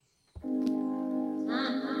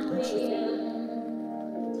Time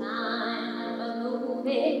for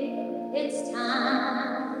moving. It's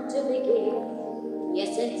time to begin.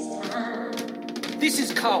 Yes, it's time. This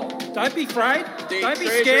is Cole. Don't be afraid. Don't be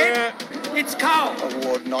scared. It's Cole.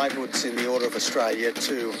 Award Knighthoods in the Order of Australia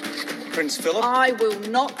to Prince Philip. I will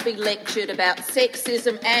not be lectured about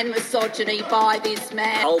sexism and misogyny by this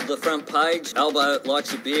man. Hold the front page. Albo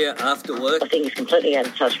likes a beer after work. I think he's completely out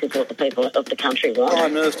of touch with what the people of the country want.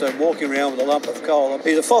 Prime Minister walking around with a lump of coal.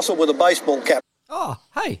 He's a fossil with a baseball cap. Oh,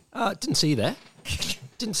 hey, didn't see you there.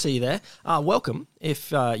 Didn't see you there. Welcome,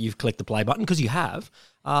 if you've clicked the play button, because you have.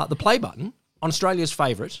 The play button on Australia's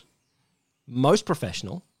favourite, most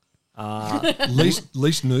professional,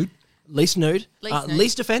 least nude, least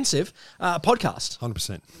offensive podcast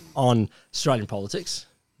 100% on Australian politics.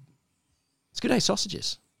 It's Good Day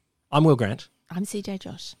Sausages. I'm Will Grant. I'm CJ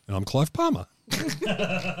Josh. and I'm Clive Palmer.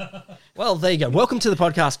 Well, there you go. Welcome to the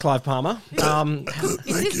podcast, Clive Palmer.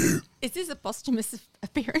 Is this a posthumous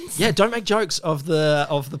appearance? Yeah, don't make jokes of the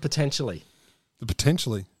potentially. The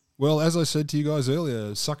potentially. Well, as I said to you guys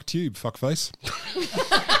earlier, suck tube, fuckface.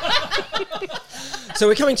 So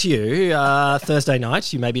we're coming to you Thursday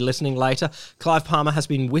night. You may be listening later. Clive Palmer has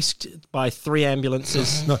been whisked by 3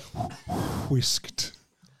 ambulances. No, whisked.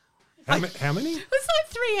 How many? It's like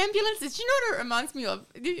 3 ambulances. Do you know what it reminds me of?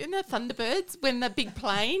 In the Thunderbirds, when the big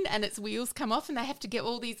plane and its wheels come off and they have to get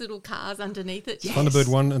all these little cars underneath it. Yes. Thunderbird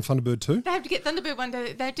 1 and Thunderbird 2? They have to get Thunderbird 1,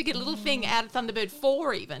 they have to get a little thing out of Thunderbird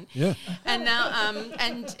 4 even. Yeah. And now,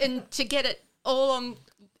 and to get it all on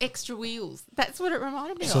extra wheels. That's what it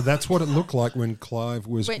reminded me So of. that's what it looked like when Clive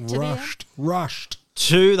was Went to the rushed.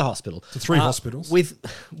 To the hospital. To 3 hospitals. With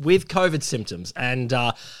COVID symptoms. And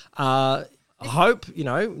I hope,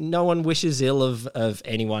 no one wishes ill of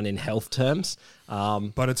anyone in health terms.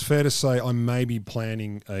 But it's fair to say I may be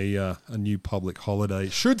planning a new public holiday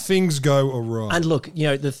should things go awry. And look,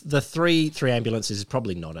 the three ambulances is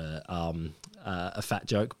probably not a fat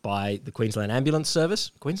joke by the Queensland Ambulance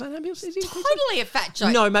Service. Queensland Ambulance? Is he Totally a fat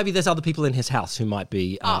joke. No, maybe there's other people in his house who might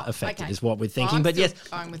be affected, okay. is what we're thinking. I'm but still yes,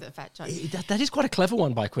 going with a fat joke. that is quite a clever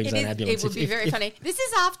one by Queensland Ambulance. It would be very funny. This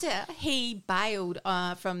is after he bailed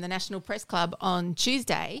from the National Press Club on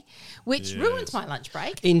Tuesday, which ruined my lunch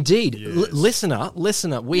break. Indeed. Listener,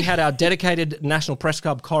 we had our dedicated National Press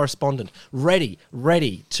Club correspondent ready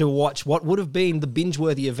to watch what would have been the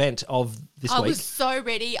binge-worthy event of this week. I was so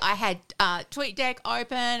ready. I had TweetDeck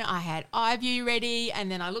open. I had iView ready. And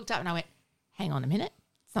then I looked up and I went, hang on a minute.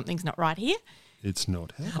 Something's not right here. It's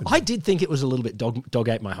not happening. I did think it was a little bit dog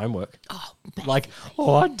ate my homework. Oh,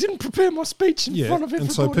 I didn't prepare my speech in front of everybody.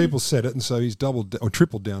 And so people said it, and so he's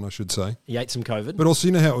tripled down, I should say. He ate some COVID. But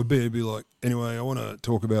also, how it would be? It'd be like, anyway, I want to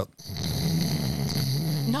talk about...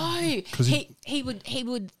 No. He would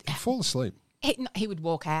He'd fall asleep. He would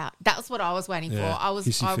walk out. That's what I was waiting for. I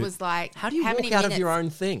was like, how do you walk many out minutes? of your own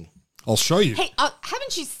thing? I'll show you. Hey,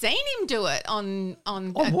 haven't you seen him do it on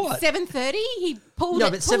what? 7:30? He pulls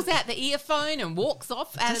out the earphone and walks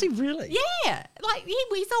off. Does he really? Yeah, like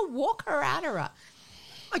he's a walker-outerer.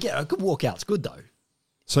 I get a good walkout's good though.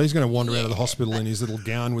 So he's going to wander out of the hospital in his little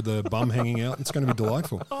gown with the bum hanging out. It's going to be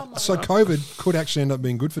delightful. So COVID could actually end up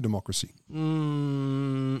being good for democracy.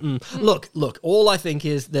 Look, all I think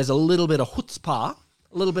is there's a little bit of chutzpah,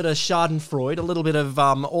 a little bit of schadenfreude, a little bit of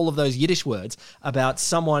all of those Yiddish words about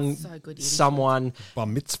someone Bar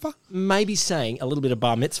mitzvah? maybe saying a little bit of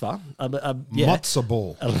bar mitzvah. Matzah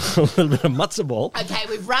ball. A little bit of matzah ball. Okay,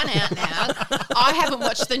 we've run out now. I haven't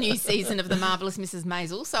watched the new season of The Marvellous Mrs.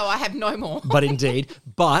 Maisel, so I have no more. But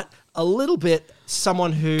a little bit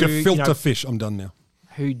someone who... Gefilte fish. I'm done now.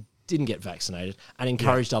 Who didn't get vaccinated and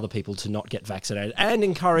encouraged other people to not get vaccinated and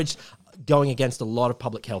encouraged going against a lot of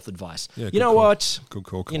public health advice. Yeah, you know what? Good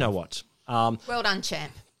call. You know what? Well done,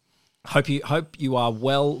 champ. Hope you are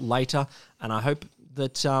well later, and I hope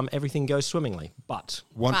that everything goes swimmingly. But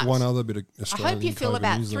one other bit of Australian I hope you feel COVID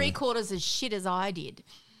about news, 3/4 as shit as I did.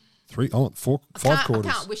 5 quarters.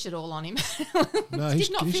 I can't wish it all on him. No,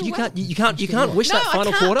 Did not feel you well. can't wish that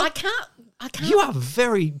final quarter. I can't. You are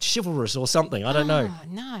very chivalrous or something. I don't know. Oh,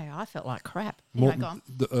 no, I felt like crap. More, Anyway, go on.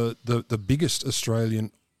 the biggest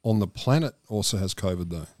Australian on the planet also has COVID,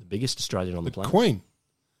 though. The biggest Australian on the planet. Queen.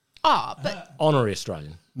 Oh, but Honorary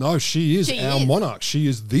Australian. No, she is She our is. monarch. She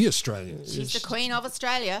is the Australian. she's the Queen of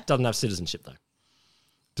Australia. Doesn't have citizenship though.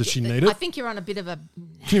 Does she need I it? think you're on a bit of a...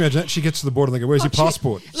 Can you imagine that? She gets to the border and they go, where's your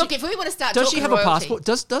passport? Look, if we want to start Does talking she have royalty, a passport?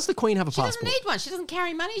 Does the Queen have a She passport? doesn't need one. She doesn't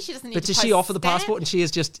carry money. She doesn't need But to does she post offer the stamp. passport and she's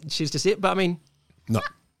just it? But I mean, No.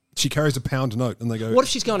 She carries a pound note and they go, what if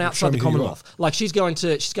she's going "Show outside me the who you are." Commonwealth? Like she's going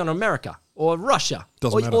to America or Russia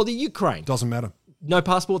Doesn't matter. or the Ukraine. Doesn't matter. No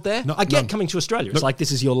passport there? No, I get none. coming to Australia. It's Nope. like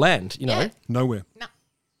this is your land, you know? Yeah. Nowhere. No.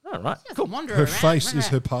 All right, Just cool. wander Her around, face run is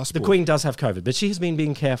around. her The passport. Queen does have COVID, but she has been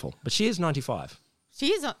being careful. But she is 95. She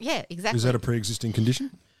is, yeah, exactly. Is that a pre-existing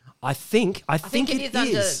condition? I think I think it it is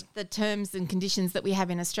is. under the terms and conditions that we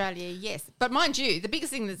have in Australia, yes. But mind you, the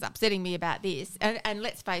biggest thing that's upsetting me about this, and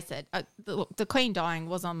let's face it, the Queen dying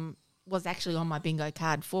was actually on my bingo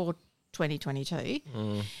card for 2022.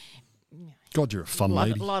 God, you're a fun A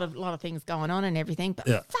lady. lot of things going on and everything. But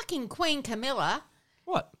Yeah. fucking Queen Camilla,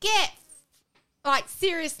 What?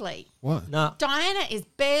 seriously, What? No. Diana is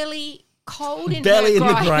barely cold in Barely in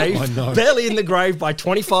her the grave. I know. Barely in the grave by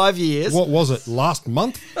 25 years. What was it? Last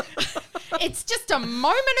month? It's just a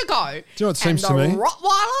moment ago. Do you know what it seems and to the me?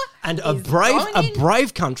 Rottweiler And a is going in.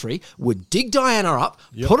 brave country would dig Diana up,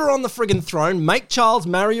 put her on the friggin' throne, make Charles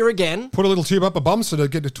marry her again. Put a little tube up her bum so to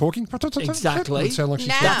get to talking. Exactly. It sound like she's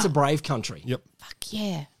Now- That's a brave country. Yep. Fuck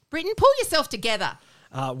yeah. Britain, pull yourself together.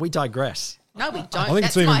 We digress. No, we don't. I think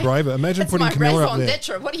it's That's even my- braver. Imagine that's putting my Camilla up raison there.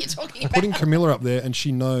 d'etre. What are you talking about? Putting Camilla up there and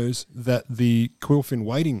she knows that the Quilfin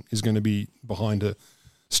waiting is going to be behind her,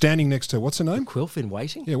 standing next to her. What's her name? Quilfin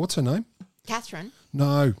waiting? Yeah, what's her name? Our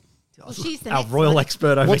No. Well, she's the Our next royal one.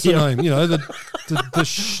 expert over What's here. her name? You know, the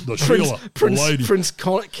Sheila, the lady. Prince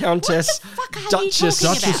Countess, fuck are you Duchess.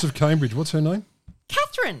 talking Duchess about? of Cambridge. What's her name?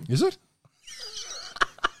 Catherine. Is it?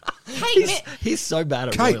 Kate. He's so bad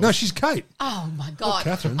at Kate. royals. No, she's Kate. Oh my god.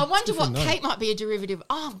 Catherine. I wonder Different what name. Kate might be a derivative.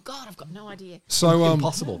 Oh god, I've got no idea. So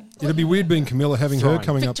Impossible. It'd be weird being Camilla having her Throwing.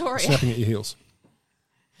 coming Victoria. up, snapping at your heels.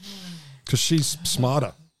 Because she's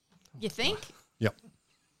smarter. You think? Yep.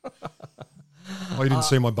 Oh, you didn't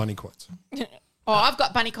see my bunny quotes. Oh, I've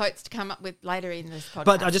got bunny coats to come up with later in this podcast.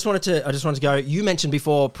 But I just wanted to go. You mentioned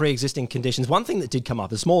before pre-existing conditions. One thing that did come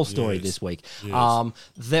up, a small story Yes. this week. Yes.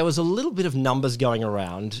 There was a little bit of numbers going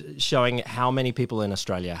around showing how many people in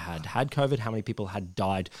Australia had COVID, how many people had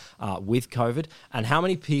died with COVID, and how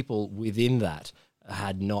many people within that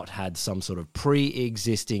had not had some sort of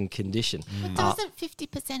pre-existing condition. But doesn't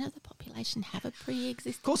 50% of the population have a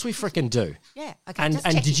pre-existing? Of course, we frickin' do. Yeah. Okay. And just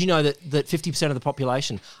did checking. you know that 50% of the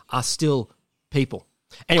population are still people?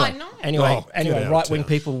 Anyway, I know. Oh, get anyway, out of right-wing town.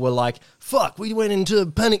 people were like, "Fuck, we went into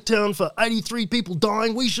panic town for 83 people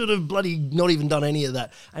dying. We should have bloody not even done any of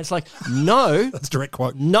that." And it's like, no, That's a direct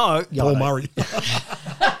quote. no, yeah, I Paul know. Murray.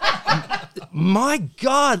 My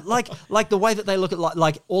God, like the way that they look at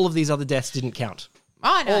like all of these other deaths didn't count.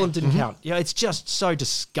 I know. All of them didn't count. Yeah, it's just so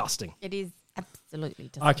disgusting. It is absolutely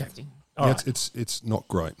Okay. disgusting. All Yeah, right. it's not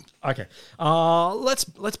great. Okay,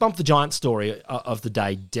 let's bump the giant story of the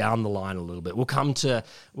day down the line a little bit. We'll come to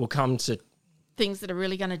Things that are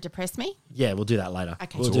really going to depress me. yeah, we'll do that later.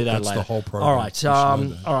 Okay. We'll That's do that that's later. the whole program. All right, You should know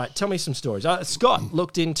that. all right. Tell me some stories. Scott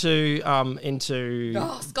looked into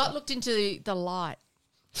Oh, Scott looked into the light.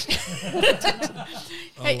 Hey,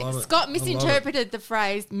 love it. Scott I love misinterpreted the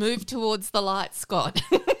phrase "move towards the light." Scott.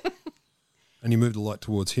 And he moved the light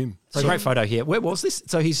towards him. So great photo here. Where was this?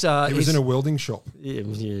 So he's He was in a welding shop.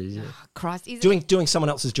 yeah. Christ, is doing someone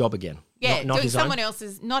else's job again. yeah, not doing his someone own.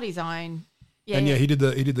 else's, not his own. Yeah, And yeah, he did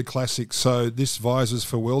the classic. So this visor's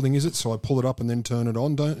for welding, is it? So I pull it up and then turn it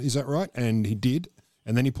on. Is that right? And he did.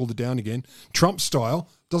 And then he pulled it down again. Trump style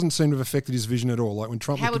doesn't seem to have affected his vision at all. Like when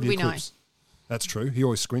Trump How looked at would the we know? eclipse. That's true. He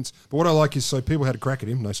always squints. But what I like is so people had a crack at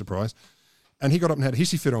him, no surprise. And he got up and had a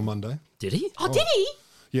hissy fit on Monday. Did he? Oh, did he?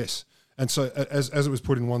 Yes. And so as it was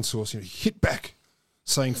put in one source, he hit back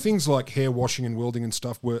saying things like hair washing and welding and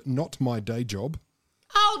stuff were not my day job.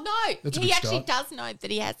 Oh no, That's a he good actually start. does know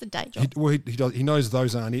that he has a day job. He knows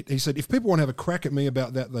those aren't it. He said, if people want to have a crack at me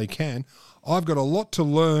about that, they can. I've got a lot to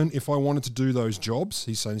learn if I wanted to do those jobs.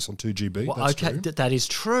 He's saying this on 2GB. Well, That's okay, true. that is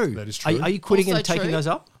true. That is true. Are you quitting Also and taking true. those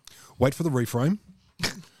up? Wait for the reframe.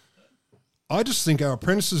 I just think our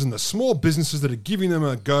apprentices and the small businesses that are giving them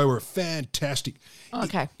a go are fantastic.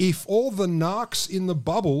 Okay. If all the narcs in the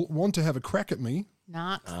bubble want to have a crack at me,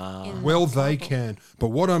 Narcs in well, the they bubble. can. But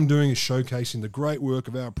what I'm doing is showcasing the great work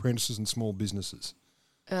of our apprentices and small businesses.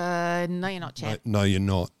 No, you're not, Chad. No, you're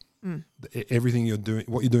not. Everything you're doing,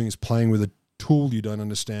 what you're doing is playing with a tool you don't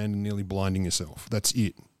understand and nearly blinding yourself. That's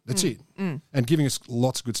it. That's it. And giving us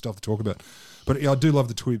lots of good stuff to talk about. But yeah, I do love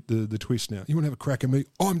the twist now. You want to have a crack at me?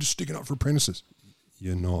 Oh, I'm just sticking up for apprentices.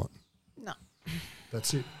 You're not. No.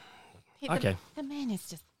 That's it. Hey, Okay. The man is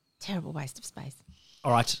just a terrible waste of space.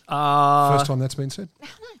 All right. First time that's been said.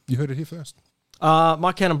 You heard it here first.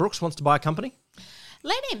 Mike Cannon-Brooks wants to buy a company.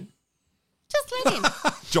 Let him. Just let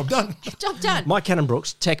him. Job done. Job done. Mike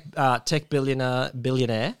Cannon-Brooks, tech billionaire.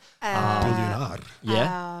 Billionaire.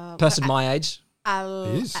 Yeah, person my age. He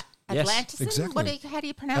is. Yes, Atlanticin? exactly. How do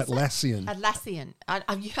you pronounce Atlassian. it? Atlassian.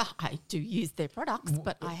 I do use their products,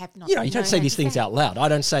 but I have not. You know, you don't say these things out loud. I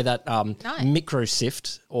don't say that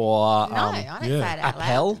Microsift or No, I don't say it out loud.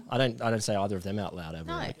 Appel. I don't say either of them out loud ever.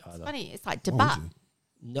 No, either. it's funny. It's like debut.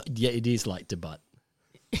 No, yeah, it is like debut.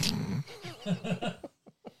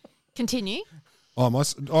 Continue.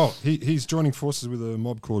 He's joining forces with a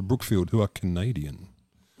mob called Brookfield, who are Canadian.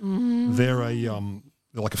 They're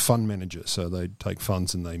they're like a fund manager, so they take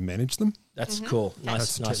funds and they manage them. That's cool.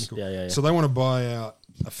 Nice. Technical. Yeah. So they want to buy out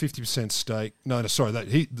a 50% stake. No,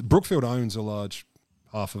 sorry. Brookfield owns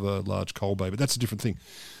half of a large coal bay, but that's a different thing.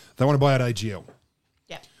 They want to buy out AGL,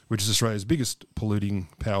 which is Australia's biggest polluting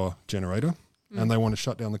power generator, and they want to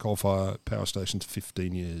shut down the coal-fired power stations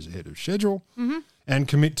 15 years ahead of schedule, and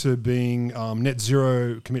commit to being net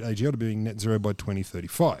zero. Commit AGL to being net zero by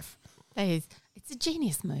 2035. It's a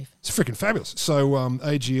genius move. It's freaking fabulous. So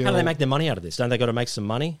AGL. How do they make their money out of this? Don't they got to make some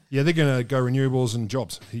money? Yeah, they're going to go renewables and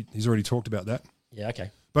jobs. He's already talked about that. Yeah,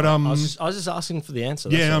 okay. But I was just asking for the answer.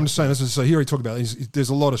 Yeah, I'm just saying. So he already talked about it. There's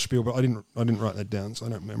a lot of spiel, but I didn't write that down, so I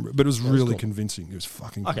don't remember it. But it was really convincing. It was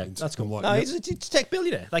fucking convincing. That's cool. Like, no, he's a tech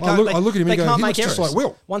billionaire. I look at him and go, he looks just like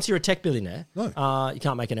Will. Once you're a tech billionaire, you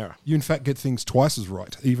can't make an error. You, in fact, get things twice as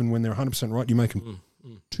right. Even when they're 100% right, you make them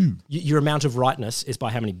two. Your amount of rightness is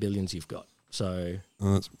by how many billions you've got. So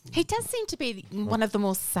he does seem to be one of the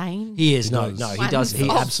more sane. He is. No, he does. He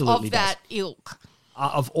absolutely of that does. ilk.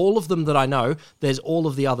 Of all of them that I know, there's all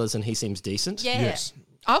of the others, and he seems decent. Yeah. Yes.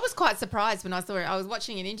 I was quite surprised when I saw it. I was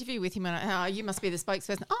watching an interview with him, and you must be the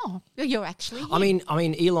spokesperson. Oh, you're actually. I mean,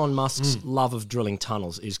 Elon Musk's love of drilling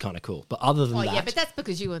tunnels is kind of cool. But other than that, yeah, but that's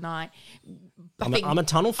because you and I'm a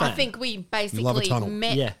tunnel fan. I think we basically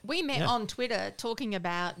met. Yeah. We met on Twitter talking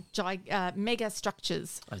about mega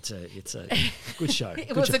structures. It's a good show.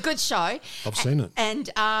 It was a good show. I've seen it,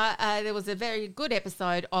 and there was a very good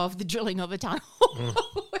episode of the drilling of a tunnel,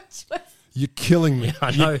 which was. You're killing me.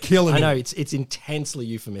 You're killing me. I know. It's intensely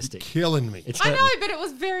euphemistic. You're killing me. I know, but it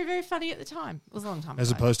was very, very funny at the time. It was a long time ago.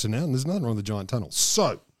 As opposed to now, there's nothing wrong with the giant tunnel.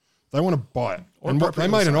 So they want to buy it. And they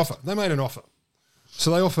made an offer.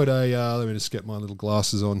 So they offered let me just get my little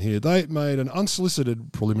glasses on here. They made an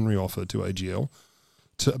unsolicited preliminary offer to AGL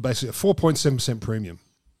to basically a 4.7% premium.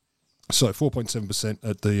 So 4.7%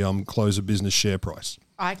 at the close of business share price.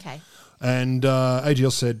 Okay. And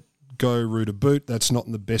AGL said, go root a boot. That's not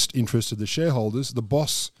in the best interest of the shareholders. The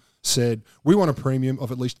boss said, we want a premium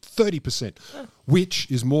of at least 30%, which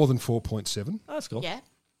is more than 4.7. Oh, that's cool. Yeah.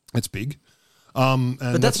 It's big. And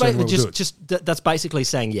but that's basically that's basically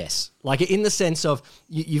saying yes, like in the sense of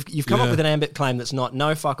you've come up with an ambit claim that's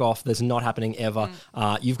no fuck off. That's not happening ever.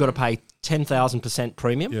 You've got to pay 10,000%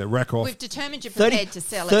 premium. Yeah, rack off. We've determined you're prepared to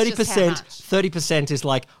sell it. 30% is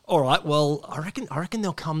like, all right. Well, I reckon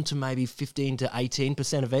they'll come to maybe 15 to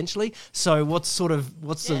 18% eventually. So what's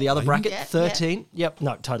the other bracket? 13. Yeah. Yep.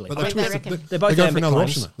 No, totally. But they're both going for another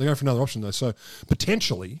claims. option. They're going for another option though. So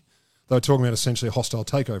potentially. They were talking about essentially a hostile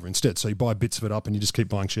takeover instead. So you buy bits of it up and you just keep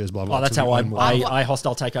buying shares, blah, blah, blah. Oh, that's how I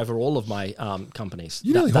hostile take over all of my companies.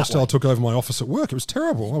 You nearly hostile took over my office at work. It was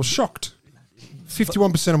terrible. I was shocked.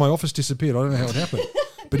 51% of my office disappeared. I don't know how it happened.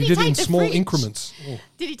 But he did it in small increments. Oh.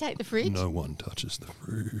 Did he take the fridge? No one touches the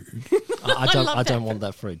fridge. I don't want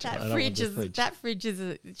that fridge. That fridge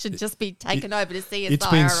should just be taken over to see it's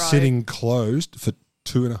been sitting closed for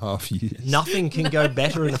 2.5 years. Nothing can go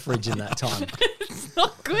better in a fridge in that time. It's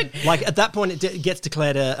not good. Like at that point, it gets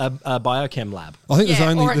declared a biochem lab. I think there's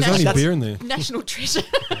only beer in there. National treasure.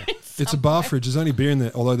 It's a bar fridge. There's only beer in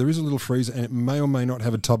there, although there is a little freezer, and it may or may not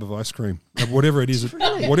have a tub of ice cream. Whatever it is,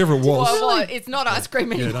 whatever it was. Well, it's not ice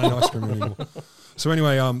cream anymore. Yeah, it ain't ice cream anymore. So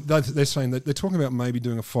anyway, they're saying that they're talking about maybe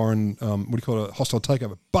doing a foreign, a hostile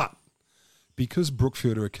takeover, but because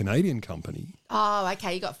Brookfield are a Canadian company. Oh,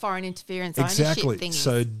 okay. You got foreign interference. Exactly. Ownership thingies.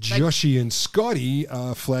 So Joshy and Scotty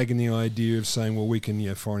are flagging the idea of saying, well, we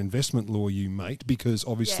can foreign investment law you, mate, because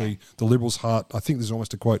obviously the Liberals' heart, I think there's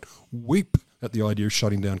almost a quote, weep at the idea of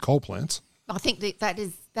shutting down coal plants. I think that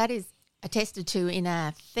is attested to in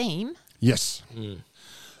our theme. Yes.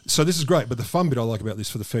 So this is great, but the fun bit I like about this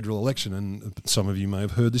for the federal election, and some of you may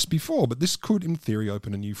have heard this before, but this could, in theory,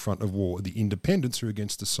 open a new front of war. The independents who are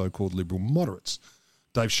against the so-called Liberal moderates.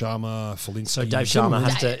 Dave Sharma, Felinsky. So Dave Sharma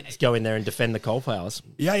has to go in there and defend the coal powers.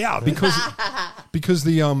 Yeah, because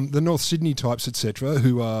the North Sydney types, etc.,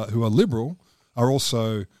 who are Liberal, are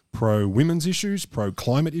also pro-women's issues,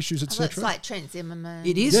 pro-climate issues, etc. It's like Trent Zimmerman.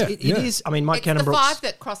 It is. It is. I mean, Mike Cannon Brooks. It's the five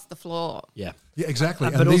that cross the floor. Yeah. Yeah, exactly.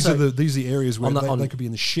 But and these also, are the areas where they could be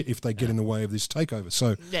in the shit if they get in the way of this takeover.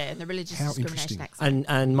 So and the religious how discrimination interesting.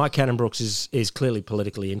 And Mike Cannon Brooks is clearly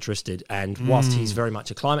politically interested, and whilst he's very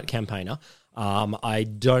much a climate campaigner, I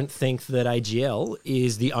don't think that AGL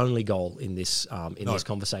is the only goal in this this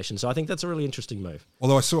conversation. So I think that's a really interesting move.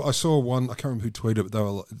 Although I saw one, I can't remember who tweeted it,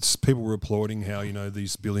 but people were applauding how,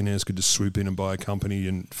 these billionaires could just swoop in and buy a company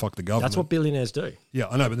and fuck the government. That's what billionaires do. Yeah,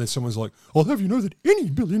 I know, but then someone's like, I'll have you know that any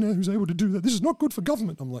billionaire who's able to do that, this is not good for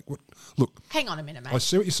government. I'm like, what? Look. Hang on a minute, mate. I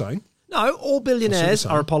see what you're saying. No, all billionaires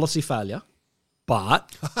are a policy failure.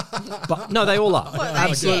 But no, they all are. Well,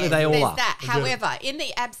 Absolutely, they all are. That. However, in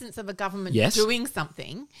the absence of a government doing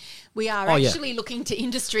something, we are actually looking to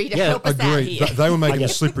industry to help us out here. They were making a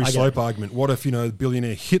slippery slope argument. What if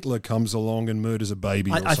billionaire Hitler comes along and murders a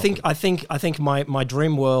baby? I think my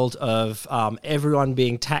dream world of everyone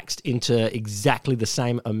being taxed into exactly the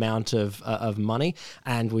same amount of money,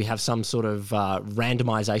 and we have some sort of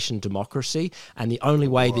randomization democracy, and the only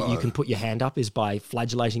way that you can put your hand up is by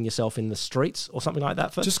flagellating yourself in the streets or something like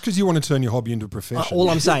that. Just because you want to turn your hobby into a profession. All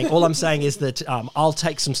I'm saying is that I'll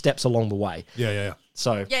take some steps along the way. Yeah.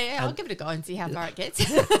 So I'll give it a go and see how far it gets.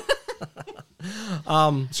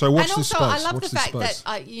 So watch this space. I love the fact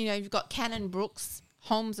that you've got Cannon, Brooks,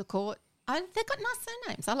 Holmes, a court. They've got nice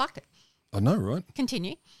surnames. I like it. I know, right?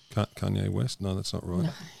 Continue. Kanye West? No, that's not right.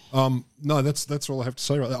 No, that's all I have to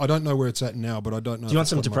say right there. I don't know where it's at now, but I don't know. Do you want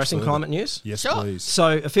some depressing climate news? Yes, sure. please.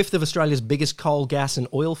 So, a fifth of Australia's biggest coal, gas, and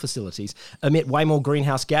oil facilities emit way more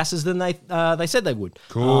greenhouse gases than they said they would.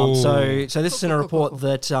 Cool. So this is in a report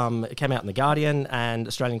that came out in The Guardian and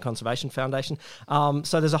Australian Conservation Foundation.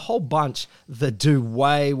 So there's a whole bunch that do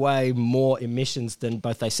way, way more emissions than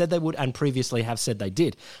both they said they would and previously have said they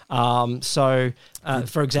did. For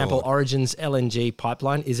example, Origin's LNG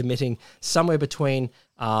pipeline is emitting somewhere between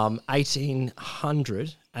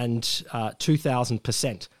 1,800 and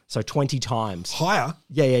 2,000%. So 20 times higher.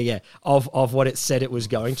 Yeah. Of what it said it was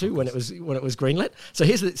going to when it was greenlit. So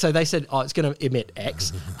so they said, it's going to emit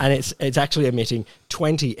X, and it's actually emitting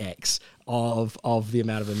 20x of the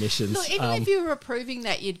amount of emissions. Look, even if you were approving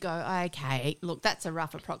that, you'd go, okay, look, that's a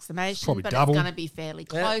rough approximation, probably but double. It's going to be fairly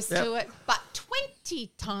close to it. But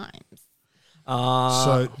 20 times.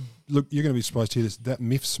 So look, you're going to be surprised to hear this. That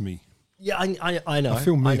miffs me. Yeah, I know. I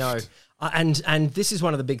feel miffed. I know. And this is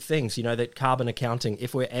one of the big things, that carbon accounting,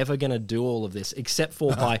 if we're ever going to do all of this, except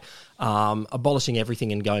for by abolishing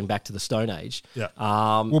everything and going back to the Stone Age. Yeah.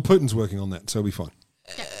 Well, Putin's working on that, so it'll be fine.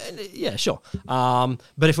 Yeah, sure. But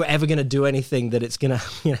if we're ever going to do anything, that it's going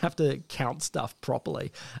to have to count stuff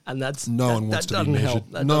properly, and no one wants to be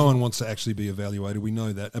measured. No one wants to actually be evaluated. We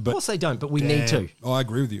know that. But of course they don't, but we need to. I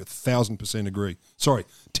agree with you. 1,000% agree. Sorry,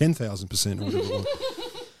 10,000% or whatever it was.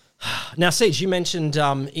 Now, Siege, you mentioned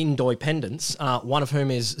independents, one of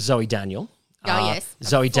whom is Zoe Daniel. Yes.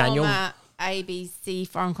 Zoe Daniel. ABC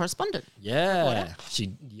foreign correspondent. Yeah.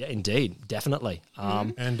 Indeed. Definitely.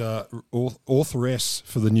 And authoress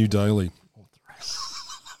for the New Daily.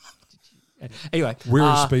 Anyway. We were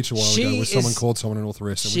in a speech a while ago where someone called someone an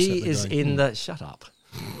authoress. And she is in the... Shut up.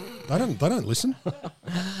 They don't listen.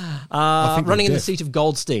 Running in the seat of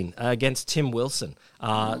Goldstein against Tim Wilson.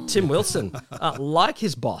 Tim Wilson, like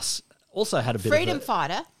his boss, also had a bit freedom of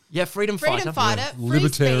fighter. Yeah, freedom fighter. Yeah.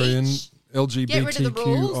 Libertarian, speech. LGBTQI Get rid of the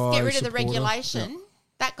rules. Get rid of the supporter. regulation. Yeah.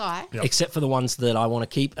 That guy. Yep. Except for the ones that I want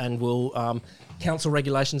to keep and will council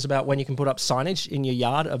regulations about when you can put up signage in your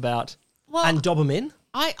yard and dob them in.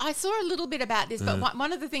 I saw a little bit about this, but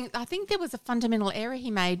one of the things, I think there was a fundamental error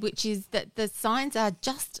he made, which is that the signs are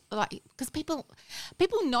just like, because people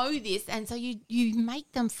know this, and so you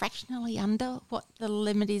make them fractionally under what the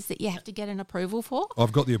limit is that you have to get an approval for.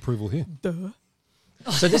 I've got the approval here. Duh.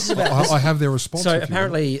 So this is about. I have their response. So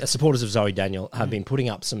apparently, supporters of Zoe Daniel have been putting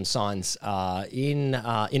up some signs in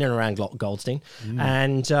and around Goldstein,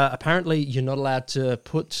 and apparently you're not allowed to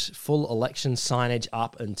put full election signage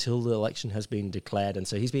up until the election has been declared. And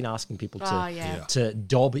so he's been asking people to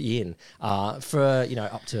dob in for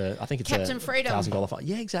up to, I think it's Captain Freedom $1,000 fine.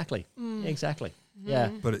 Yeah, exactly. Exactly. Yeah,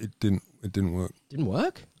 but it didn't work. Didn't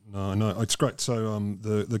work. No, it's great. So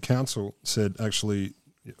the council said actually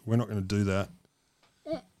we're not going to do that.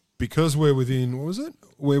 Because we're within, what was it?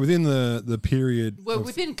 We're within the period. We're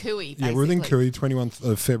within Cooey, basically. Yeah, we're within Cooey, 21th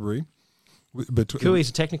of February. Cooey is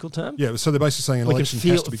a technical term? Yeah, so they're basically saying an we election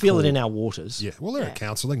can has to be feel called. it in our waters. Yeah, well, they're at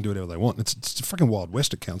council. They can do whatever they want. It's a fucking Wild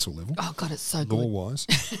West at council level. Oh, God, it's so good. Law-wise.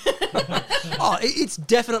 It's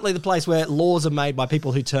definitely the place where laws are made by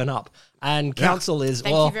people who turn up. And council is,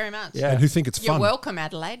 Thank you very much. Yeah. And who think it's fun. You're welcome,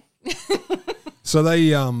 Adelaide. So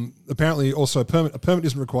they apparently also, a permit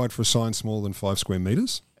isn't required for a sign smaller than 5 square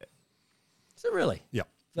metres. Is it really? Yeah.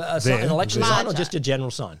 An election sign or just a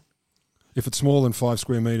general sign? If it's smaller than 5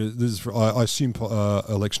 square metres, this is for, I assume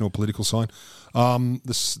election or political sign.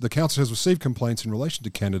 The council has received complaints in relation to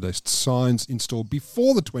candidate signs installed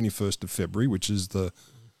before the 21st of February, which is the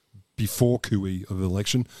before cooey of the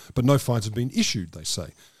election, but no fines have been issued, they say.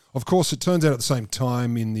 Of course, it turns out at the same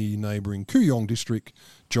time in the neighbouring Kooyong district,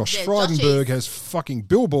 Josh Frydenberg has fucking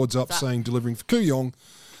billboards up saying delivering for Kooyong.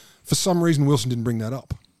 For some reason, Wilson didn't bring that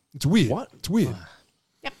up. It's weird. What? It's weird.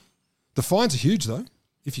 Yep. The fines are huge, though.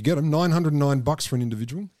 If you get them, $909 for an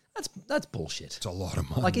individual. That's bullshit. It's a lot of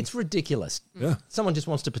money. Like, it's ridiculous. Yeah. Someone just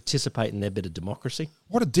wants to participate in their bit of democracy.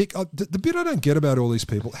 What a dick. The bit I don't get about all these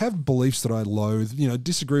people, have beliefs that I loathe,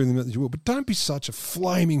 disagree with them as you will, but don't be such a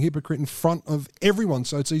flaming hypocrite in front of everyone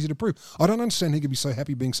so it's easy to prove. I don't understand he could be so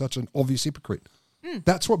happy being such an obvious hypocrite.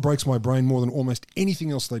 That's what breaks my brain more than almost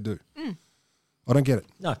anything else they do. I don't get it.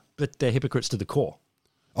 No, but they're hypocrites to the core.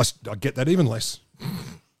 I get that even less.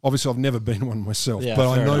 Obviously, I've never been one myself, Yeah, but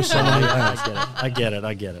I fair know enough. someone who I has.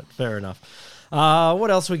 get it. Fair enough. What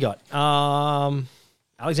else we got?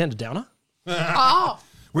 Alexander Downer. Oh,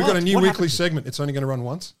 We've got a new What weekly segment. It's only going to run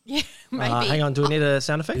once. yeah, maybe. Hang on, do we need a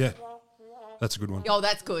sound effect? Yeah, that's a good one. Oh,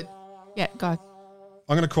 that's good. Yeah, go.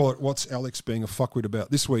 I'm going to call it What's Alex being a fuckwit about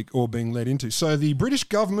this week or being led into. So the British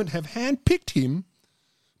government have handpicked him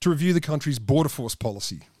to review the country's border force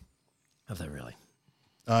policy. Have they really?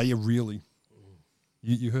 Yeah, really.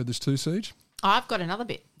 You heard this too, Siege? I've got another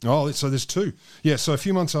bit. Oh, so there's two. Yeah, so a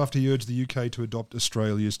few months after he urged the UK to adopt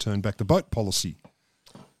Australia's turn back the boat policy.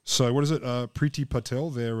 So what is it? Priti Patel,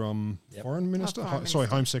 their foreign minister?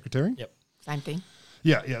 Home secretary? Yep. Same thing.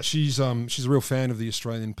 Yeah, she's a real fan of the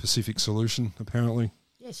Australian Pacific solution, apparently.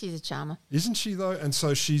 Yeah, she's a charmer. Isn't she, though? And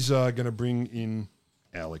so she's going to bring in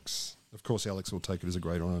Alex. Of course, Alex will take it as a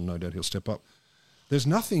great honour, and no doubt he'll step up. There's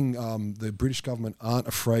nothing the British government aren't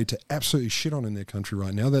afraid to absolutely shit on in their country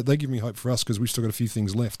right now. They give me hope for us because we've still got a few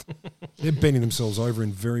things left. They're bending themselves over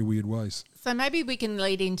in very weird ways. So maybe we can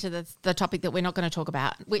lead into the topic that we're not going to talk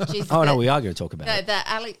about, which is Oh, no, we are going to talk about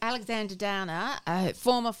it. Alexander Downer,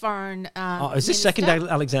 former foreign Is this second minister.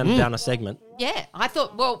 Alexander Downer segment? Yeah, I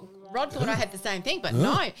thought, well, Rod thought I had the same thing, but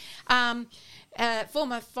no.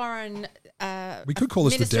 Former foreign We could call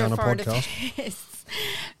this the Minister of Downer Foreign podcast. Affairs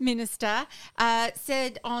Minister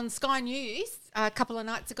said on Sky News a couple of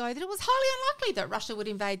nights ago that it was highly unlikely that Russia would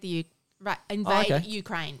invade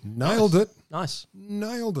Ukraine. Nailed it. Nice.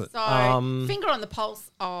 Nailed it. So finger on the pulse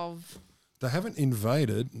of... They haven't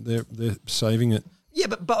invaded. They're saving it. Yeah,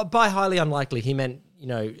 but by highly unlikely, he meant,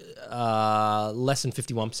 less than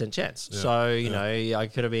 51% chance. Yeah. So, I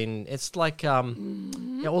could have been, it's like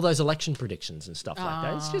all those election predictions and stuff like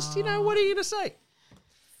that. It's just, what are you going to say?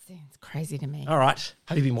 Sounds crazy to me. All right.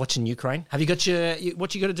 Have you been watching Ukraine? Have you got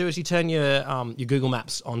what you got to do is you turn your Google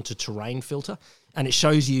Maps onto terrain filter and it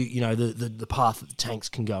shows you, the path that the tanks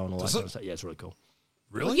can go and all that sort of stuff. Yeah, it's really cool.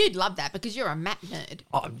 Really? Well, you'd love that because you're a map nerd.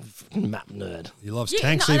 Oh, I'm a fucking map nerd. He loves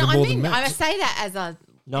tanks more than I maps. say that as a...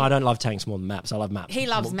 No, I don't love tanks more than maps. I love maps. He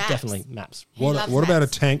loves maps. Definitely maps. What loves about a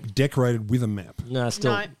maps. tank decorated with a map? No,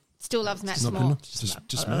 still. No, still loves maps Not more. enough?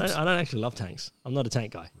 Just maps? I don't actually love tanks. I'm not a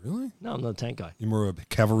tank guy. Really? No, I'm not a tank guy. You're more a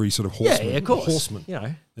cavalry sort of horseman. Yeah, of course. Horseman.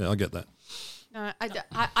 Yeah, I get that. No,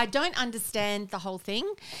 I don't understand the whole thing.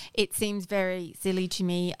 It seems very silly to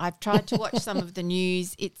me. I've tried to watch some of the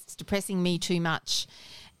news. It's depressing me too much.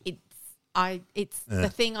 It's the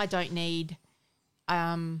thing I don't need.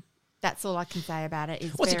 That's all I can say about it.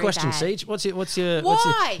 It's what's your very question, bad. Siege? What's your?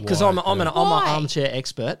 Why? Because I'm an Why? armchair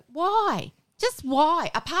expert. Why? Just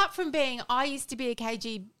why? Apart from being, I used to be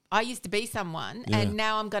someone, Yeah. and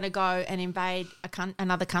now I'm going to go and invade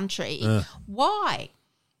another country. Why?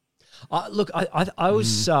 Look, I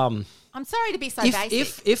was. I'm sorry to be so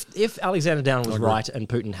basic. If Alexander Downer was right and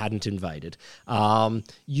Putin hadn't invaded,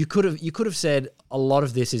 you could have said a lot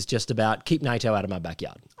of this is just about keep NATO out of my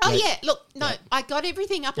backyard. Oh, Like, yeah. Look, no, I got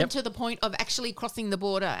everything up until the point of actually crossing the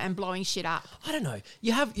border and blowing shit up. I don't know.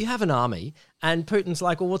 You have an army, and Putin's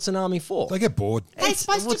like, well, what's an army for? They get bored. They're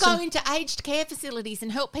supposed to go into aged care facilities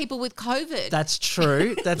and help people with COVID. That's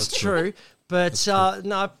true. That's true. But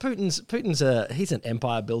no, Putin's he's an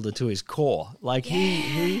empire builder to his core. Like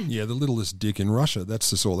he Yeah, the littlest dick in Russia. That's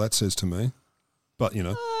just all that says to me. But, in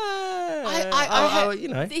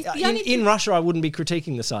Russia, I wouldn't be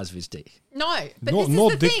critiquing the size of his dick. No, but Nor- this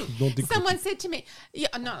nor is the dick- nor thing. dick Someone said to me,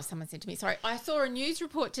 sorry. I saw a news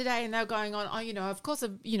report today and they were going on, of course,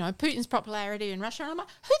 Putin's popularity in Russia. And I'm like,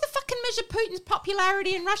 who the fuck can measure Putin's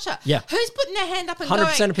popularity in Russia? Yeah. Who's putting their hand up and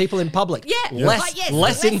 100% going, of people in public. yeah,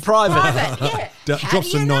 Less in private. Yeah. How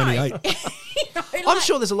drops do you to know? 98. I'm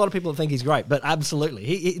sure there's a lot of people that think he's great, but absolutely,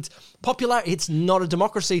 it's popular. It's not a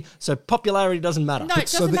democracy, so popularity doesn't matter. No, it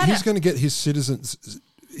So doesn't that matter. he's going to get his citizens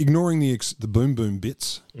ignoring the boom boom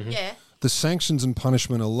bits, Yeah. the sanctions and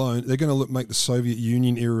punishment alone, they're going to make the Soviet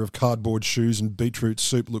Union era of cardboard shoes and beetroot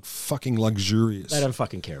soup look fucking luxurious. They don't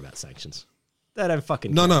fucking care about sanctions. They don't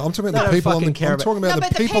fucking No, care. I'm talking They about the don't people on the. fucking care I'm about- talking about No, the but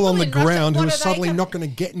the people on the people in Russia, ground who what are are they suddenly com- not going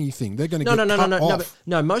to get anything. They're going to No, get no, cut no, off. but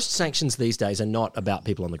no. Most sanctions these days are not about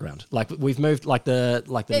people on the ground. Like we've moved, like the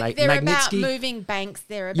They're about Magnitsky. moving banks.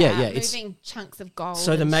 They're about Yeah, it's- moving chunks of gold.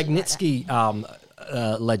 So the and shit like that.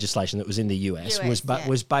 Magnitsky legislation that was in the US, yeah.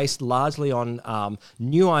 was based largely on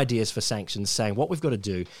new ideas for sanctions, saying what we've got to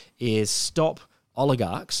do is stop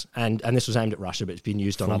oligarchs, and this was aimed at Russia, but it's been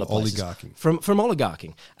used on From other places. oligarchy. From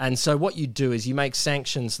oligarchy. And so what you do is you make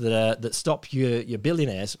sanctions that stop your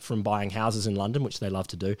billionaires from buying houses in London, which they love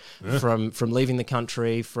to do, from leaving the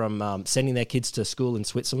country, from sending their kids to school in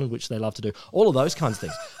Switzerland, which they love to do, all of those kinds of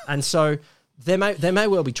things. And so there may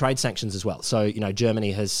well be trade sanctions as well. So,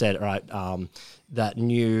 Germany has said, all right, that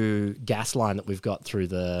new gas line that we've got through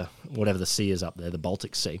whatever the sea is up there, the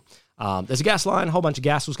Baltic Sea. There's a gas line, a whole bunch of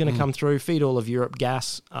gas was going to come through, feed all of Europe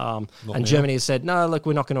gas. And Germany has said, no, look,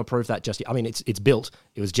 we're not going to approve that just yet. I mean, it's built.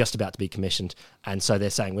 It was just about to be commissioned. And so they're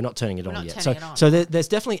saying we're not turning it on yet. So there's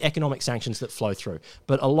definitely economic sanctions that flow through.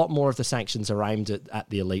 But a lot more of the sanctions are aimed at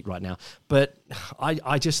the elite right now. But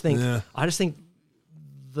I just think... Yeah. I just think...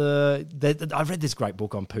 I've read this great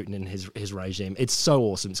book on Putin and his regime. It's so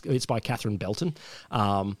awesome. It's by Catherine Belton.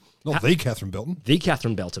 Not the Catherine Belton. The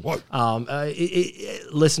Catherine Belton. What?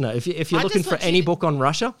 Listener, if you're I looking just for want any you to- book on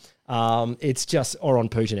Russia, it's just, or on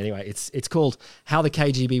Putin anyway, it's called How the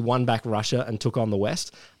KGB Won Back Russia and Took on the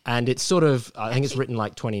West. And it's sort of, I think it's written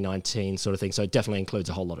like 2019 sort of thing. So it definitely includes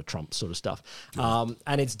a whole lot of Trump sort of stuff.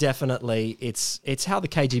 And it's definitely, it's how the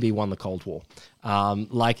KGB won the Cold War.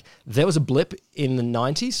 Like there was a blip in the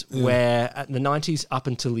 90s where at the 90s up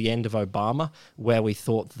until the end of Obama, where we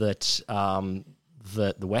thought that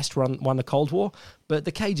the West won the Cold War, but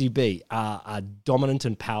the KGB are dominant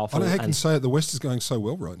and powerful. I don't know how you and can say it. The West is going so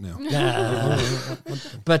well right now.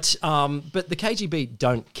 But the KGB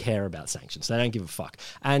don't care about sanctions. They don't give a fuck.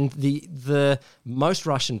 And the most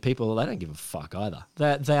Russian people, they don't give a fuck either.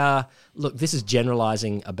 They are, look, this is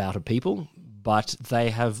generalizing about a people, but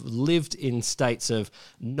they have lived in states of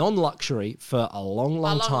non-luxury for a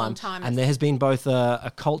long time. And there has been both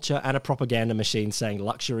a culture and a propaganda machine saying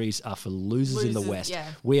luxuries are for losers in the West. Yeah.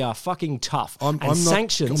 We are fucking tough. I'm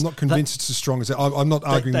sanctions... not convinced it's as strong as that. I'm not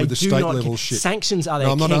arguing they with the do state not level ca- shit. Sanctions are their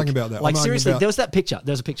No, I'm not kink. arguing about that. Like I'm arguing seriously, about- there was that picture.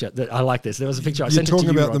 There was a picture that I like this. There was a picture. I You're sent it talking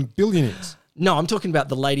to you, about Rod. the billionaires. No, I'm talking about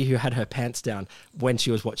the lady who had her pants down when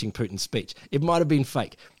she was watching Putin's speech. It might have been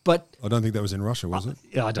fake, but I don't think that was in Russia, was it?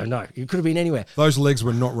 I don't know. It could have been anywhere. Those legs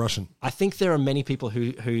were not Russian. I think there are many people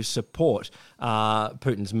who support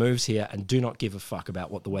Putin's moves here and do not give a fuck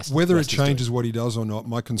about what the West. Whether West it is doing. changes what he does or not,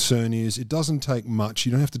 my concern is it doesn't take much.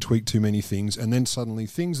 You don't have to tweak too many things, and then suddenly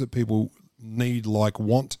things that people need,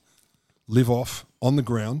 want, live off on the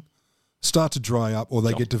ground, start to dry up, or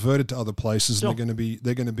they get diverted to other places, and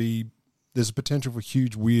they're going to be. There's a potential for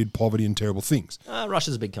huge, weird poverty and terrible things.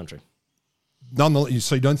 Russia's a big country. Nonetheless,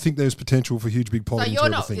 so you don't think there's potential for huge, big So poverty you're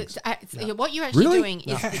and not. terrible things? What you're actually Really? doing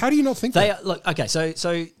is How do you not think They that? are, look, okay, so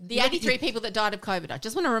the 83 people that died of COVID. I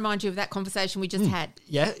just want to remind you of that conversation we just had.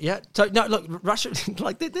 Yeah. So no, look, Russia,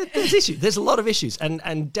 there's issues. There's a lot of issues,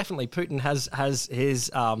 and definitely Putin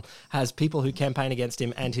has people who campaign against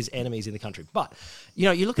him and his enemies in the country. But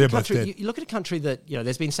you look at a country. You look at a country that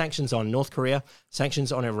there's been sanctions on North Korea,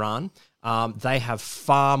 sanctions on Iran. They have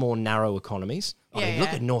far more narrow economies. Look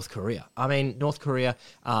at North Korea. I mean, North Korea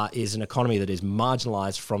is an economy that is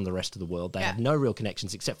marginalized from the rest of the world. They have no real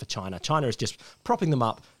connections except for China. China is just propping them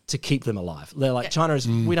up to keep them alive. They're like, China is,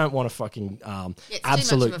 we don't want a fucking It's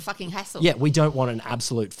absolute... too much of a fucking hassle. Yeah, we don't want an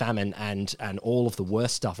absolute famine and all of the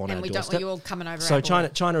worst stuff on our And we doorstep. don't want you all coming over So our border.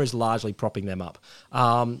 China is largely propping them up.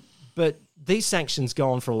 But these sanctions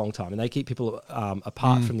go on for a long time, and they keep people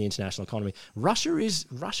apart from the international economy. Russia is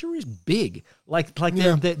big.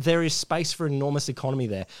 There is space for an enormous economy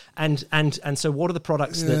there, and so what are the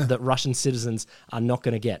products that Russian citizens are not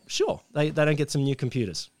going to get? Sure, they don't get some new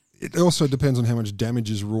computers. It also depends on how much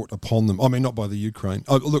damage is wrought upon them. I mean, not by the Ukraine.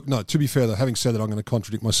 Oh, look, no, to be fair, though, having said that, I'm going to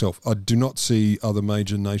contradict myself. I do not see other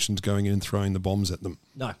major nations going in and throwing the bombs at them.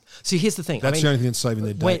 No. See, here's the thing. That's the only thing that's saving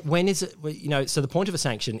their day. When is it? So the point of a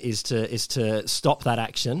sanction is to stop that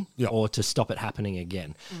action or to stop it happening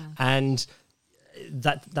again, and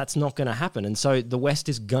that's not going to happen. And so the West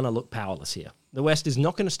is going to look powerless here. The West is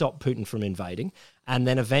not going to stop Putin from invading, and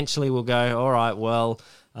then eventually we'll go, all right, well,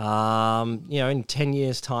 in 10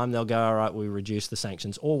 years' time they'll go, all right, we reduce the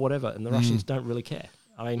sanctions or whatever, and the Russians don't really care.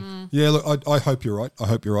 I mean, yeah, look, I hope you're right. I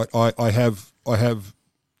hope you're right. I have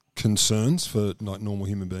concerns for normal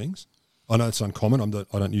human beings. I know it's uncommon.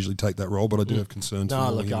 I don't usually take that role, but I do have concerns. No,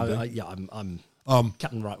 for look, human being. I'm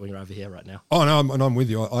cutting right winger over here right now. Oh no, I'm with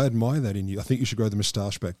you. I admire that in you. I think you should grow the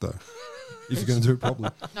moustache back though, if you're going to do it properly.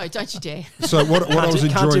 No, don't you dare. So what I was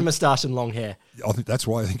Can't do enjoying, moustache and long hair. I think that's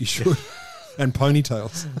why I think you should, and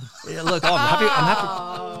ponytails. Yeah, look, I'm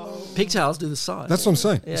happy. Pigtails do the size. That's what I'm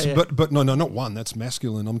saying. Yeah, yeah. But no, not one. That's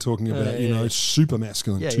masculine. I'm talking about super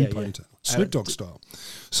masculine, two ponytails, Snoop Dogg style.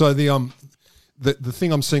 So the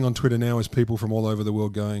thing I'm seeing on Twitter now is people from all over the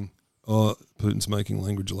world going, "Oh, Putin's making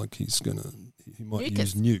language like he might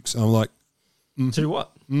use nukes." And I'm like, To do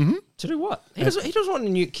what? Mm-hmm. To do what? He doesn't want to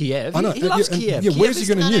nuke Kiev. I know, He loves Kiev. Yeah, where's he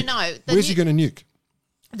going to nuke? No. Where's he going to nuke?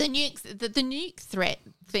 The nuke threat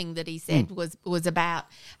thing that he said was about,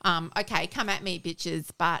 okay, come at me, bitches,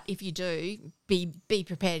 but if you do, be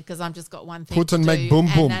prepared because I've just got one thing Putin to make do, boom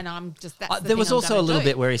boom. and then I'm just that's the There was thing I'm also a gonna little do.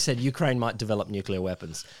 bit where he said Ukraine might develop nuclear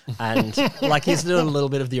weapons, and like he's doing a little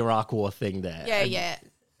bit of the Iraq War thing there. Yeah.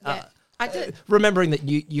 I did. Remembering that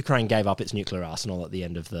Ukraine gave up its nuclear arsenal at the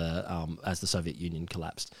end of the as the Soviet Union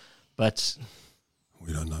collapsed, but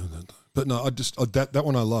We don't know that though. But no, that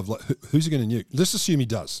one I love. Like, who's he going to nuke? Let's assume he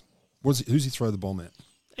does. Who's he throw the bomb at?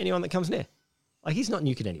 anyone that comes near. Like, he's not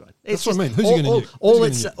nuking anyone. That's what I mean. Who's he going to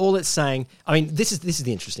nuke? All it's saying, I mean, this is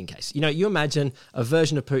the interesting case. You know, you imagine a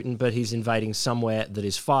version of Putin, but he's invading somewhere that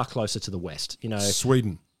is far closer to the west. You know,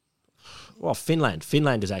 Sweden. Well, Finland.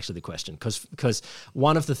 Finland is actually the question because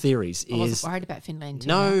one of the theories I is wasn't worried about Finland.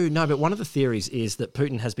 No, but one of the theories is that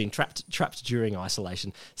Putin has been trapped during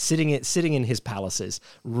isolation, sitting in his palaces,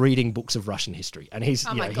 reading books of Russian history, and he's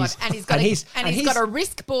Oh you my know, god! he's He's got a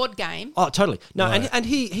Risk board game. Oh, totally. No, Right. and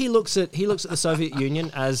he looks at the Soviet Union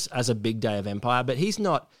as a big day of empire, but he's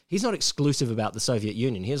not exclusive about the Soviet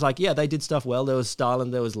Union. He's like, yeah, they did stuff well. There was Stalin,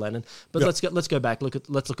 there was Lenin, but let's go back.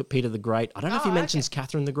 Let's look at Peter the Great. I don't know if he mentions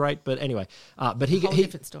Catherine the Great, but anyway, but he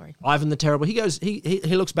different story. Ivan the Terrible. He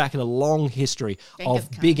looks back at a long history of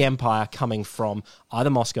big empire coming from either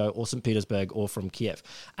Moscow or St. Petersburg or from Kiev,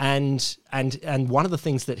 and one of the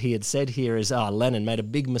things that he had said here is Lenin made a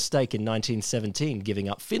big mistake in 1917 giving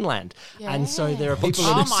up Finland, and so there are people.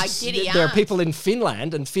 There are people in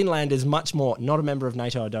Finland, and Finland is much more not a member of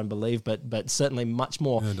NATO, I don't believe, but certainly much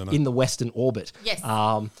more in the Western orbit. Yes,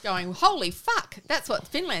 going holy fuck. That's what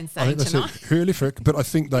Finland's saying I think that's tonight. it. Holy frick. But I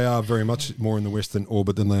think they are very much more in the Western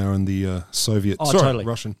orbit than they are in the Soviet. Totally.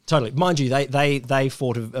 Russian. Totally. Mind you, they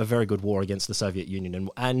fought a very good war against the Soviet Union,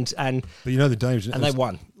 and But you know the danger, and they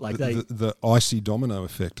won. Like the icy domino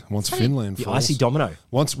effect. Once Finland the falls, icy domino.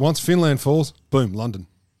 Once Finland falls, boom, London.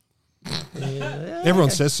 Everyone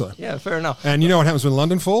says so. Yeah, fair enough. And you know what happens when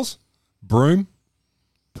London falls? Broome,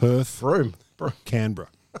 Perth, Broome. Canberra.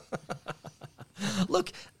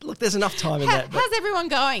 Look. There's enough time in that. How's everyone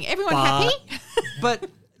going? Everyone happy? But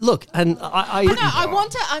look, and I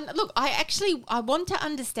want to look. I want to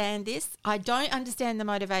understand this. I don't understand the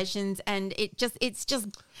motivations, and it's just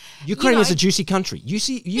Ukraine is a juicy country. You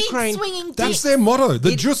see, Ukraine. Swinging That's dicks. their motto,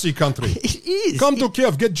 the juicy country. It is. Come to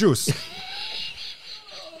Kiev, get juice.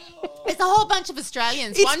 There's a whole bunch of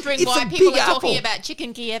Australians wondering it's why a people big are talking apple. about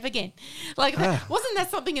chicken Kiev again. Like, wasn't that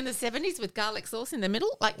something in the 70s with garlic sauce in the middle?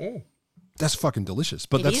 Like, That's fucking delicious.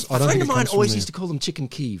 But It that's is. I A don't friend think of it mine comes from always there. used to call them chicken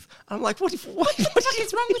Kiev. I'm like, what the fuck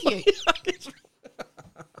is wrong with you?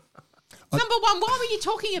 Number one, why were you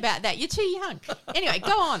talking about that? You're too young. Anyway,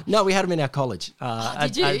 go on. No, we had them in our college.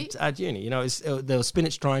 Did you? At uni. You know, there was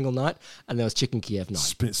spinach triangle night and there was chicken Kiev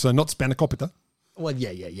night. So not spanakopita, Well,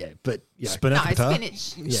 yeah. But, you know, spinakopita,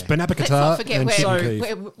 spinach. spinakopita, Let's not forget and chicken where,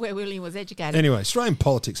 Kiev. where William was educated. Anyway, Australian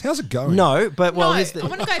politics. How's it going? no, but, well, no, here's the... I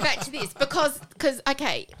want to go back to this because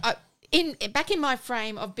okay, back in my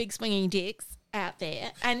frame of big swinging dicks out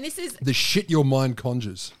there, and this is The shit your mind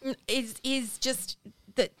conjures. is just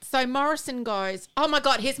that. So Morrison goes, oh my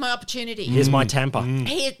god, here's my opportunity. Here's my tamper.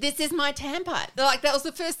 This is my tamper. Like, that was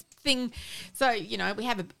the first thing. So, you know, we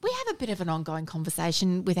have a bit of an ongoing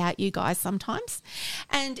conversation without you guys sometimes,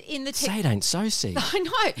 and in the Say it ain't so, see. I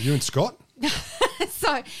know. You and Scott?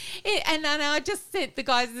 So, and then I just sent the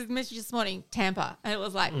guys this message this morning, Tampa, and it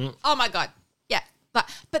was like, oh my god, yeah.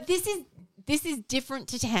 But this is different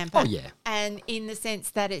to Tampa. Oh, yeah. And in the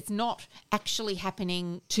sense that it's not actually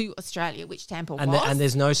happening to Australia, which Tampa was. And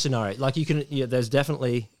there's no scenario. Like, there's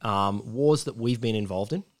definitely wars that we've been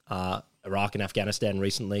involved in. Iraq and Afghanistan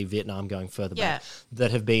recently, Vietnam going further back,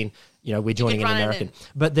 that have been, you know, we're joining in American.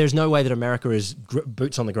 But there's no way that America is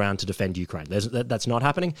boots on the ground to defend Ukraine. That's not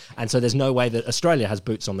happening. And so there's no way that Australia has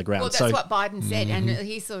boots on the ground. Well, that's what Biden said. And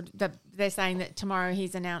he sort of, they're saying that tomorrow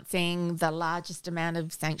he's announcing the largest amount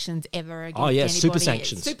of sanctions ever against Oh, yeah, anybody. super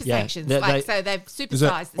sanctions. Super Yeah. sanctions. So they've Is supersized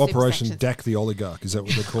that the Operation super sanctions. DAC the oligarch? Is that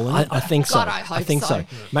what they're calling it? I think so. God, I hope think so.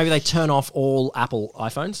 Maybe they turn off all Apple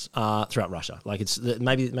iPhones throughout Russia. Like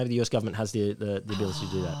maybe the US government has the ability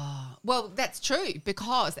to do that. Well, that's true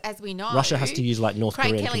because, as we know, Russia has to use, like, North Craig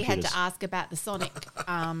Korean Kelly had computers. to ask about the sonic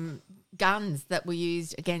guns that were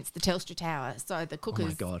used against the Telstra tower, so the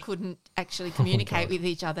cookers God. couldn't actually communicate with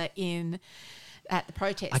each other at the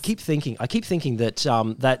protest. I keep thinking that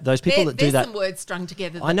that those people that do there's that. some words strung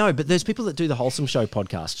together. I know, but there's people that do the Wholesome Show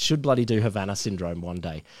podcast should bloody do Havana Syndrome one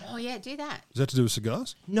day. Oh yeah, do that. Is that to do with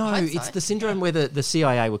cigars? No, I hope so. it's the syndrome where the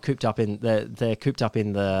CIA were cooped up in they're cooped up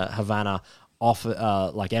in the Havana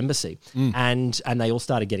embassy, and they all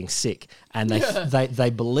started getting sick, and they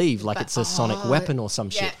believe like it's a sonic weapon or some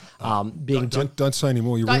shit. Don't say any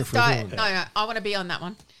more. You ruin it for everyone. No, I want to be on that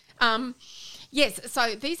one. Yes,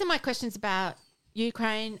 so these are my questions about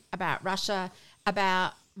Ukraine, about Russia,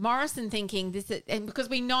 about Morrison thinking this, and because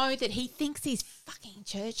we know that he thinks he's fucking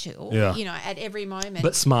Churchill, at every moment.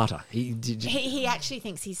 But smarter. He actually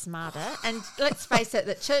thinks he's smarter. And let's face it,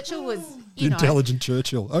 that Churchill was, Intelligent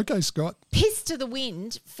Churchill. Okay, Scott. pissed to the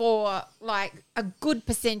wind for like a good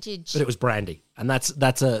percentage. But it was brandy, and that's No,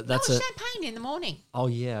 it was champagne in the morning. Oh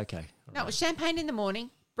yeah, okay. No, it was champagne in the morning,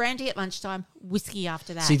 brandy at lunchtime, whiskey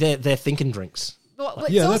after that. See, they're thinking drinks. Well,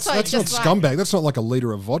 it's Yeah, that's also not just like- scumbag. That's not like a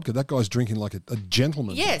litre of vodka. That guy's drinking like a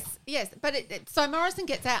gentleman. Yes. But so Morrison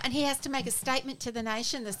gets out and he has to make a statement to the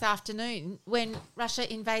nation this afternoon when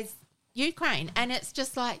Russia invades Ukraine. And it's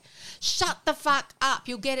just like, shut the fuck up.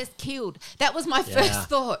 You'll get us killed. That was my first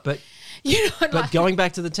thought. But like, going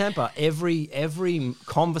back to the temper, every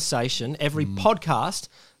conversation, every podcast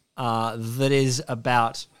that is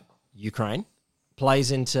about Ukraine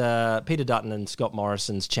plays into Peter Dutton and Scott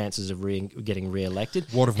Morrison's chances of getting re-elected.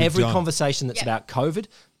 What have we Every done? conversation that's about COVID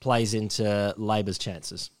plays into Labor's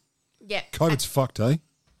chances. yeah. COVID's fucked, eh?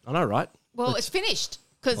 I know, right? Well, it's finished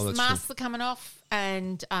because Oh, that's masks are coming off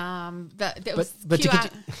and there was But to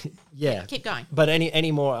QR. yeah, Keep going. But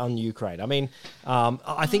any more on Ukraine? I mean,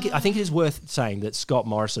 I think it is worth saying that Scott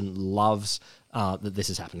Morrison loves that this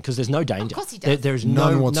has happened because there's no danger. Of course he does. There is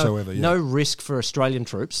None no whatsoever, No risk for Australian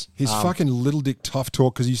troops. His fucking little dick tough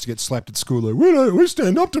talk because he used to get slapped at school. Like, we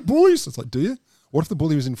stand up to bullies. It's like, do you? What if the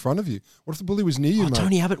bully was in front of you? What if the bully was near you, mate?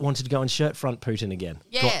 Tony Abbott wanted to go and shirt front Putin again.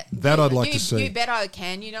 Yeah. that I'd like to see. You bet I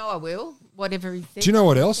can. You know I will. Whatever he says. Do you know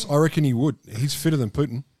what else? I reckon he would. He's fitter than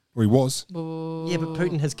Putin, or he was. Yeah, but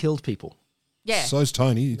Putin has killed people. Yeah. So's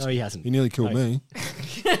Tony. No, he hasn't. He nearly killed me.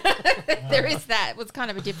 There is that. It was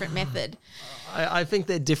kind of a different method. I think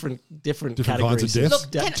they're different Different categories. kinds of deaths.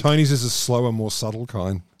 Look, can- Tony's is a slower, more subtle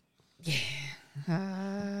kind.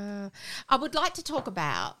 I would like to talk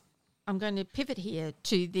about, I'm going to pivot here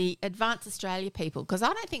to the Advance Australia people because I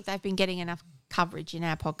don't think they've been getting enough coverage in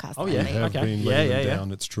our podcast. Oh, yeah. lately. They have Okay. been Yeah, letting yeah, them yeah.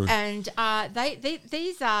 down. It's true. And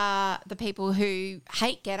these are the people who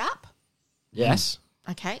hate Get Up. Yes.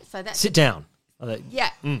 Okay, so that's Sit down. yeah,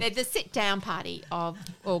 they're the sit down party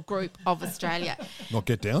or group of Australia. Not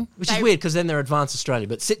get down. Which is weird because then they're Advance Australia,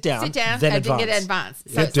 but sit down, Sit down, then and then advance. get advanced.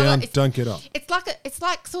 So Get it's not down, like- don't get up. It's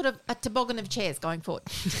like sort of a toboggan of chairs going forward,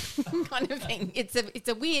 kind of thing. It's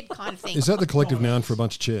a weird kind of thing. Is that the collective noun for a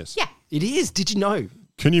bunch of chairs? Yeah. It is. Did you know?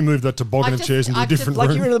 Can you move that toboggan I of just- chairs into I a just- different Like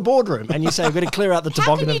room? you're in the boardroom and you say, we're going to clear out the How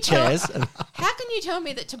toboggan can you of tell- chairs. And How can you tell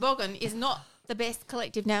me that toboggan is not the best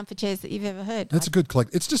collective noun for chairs that you've ever heard? That's a good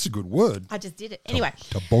collect. It's just a good word. I just did it. Anyway,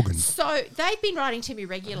 Toboggan. so they've been writing to me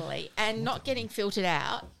regularly and not getting filtered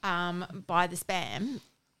out by the spam,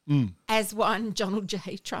 as one Donald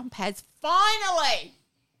J. Trump has finally,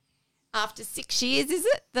 after 6 years, is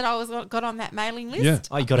it, that I got on that mailing list? Yeah.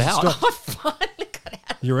 oh, you got out. Stop. I finally got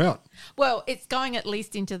out. You're out. Well, it's going at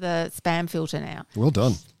least into the spam filter now. Well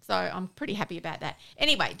done. So I'm pretty happy about that.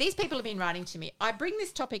 Anyway, these people have been writing to me. I bring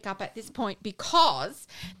this topic up at this point because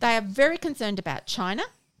they are very concerned about China.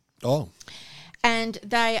 Oh, And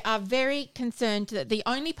they are very concerned that the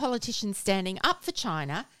only politicians standing up for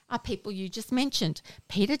China are people you just mentioned.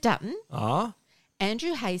 Peter Dutton,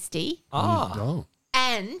 Andrew Hastie, oh.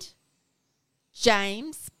 and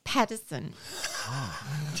James Patterson.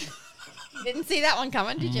 You didn't see that one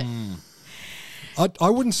coming, did you? I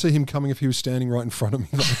wouldn't see him coming if he was standing right in front of me.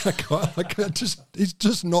 That guy, he's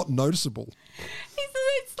just not noticeable.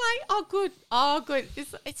 It's like, oh, good.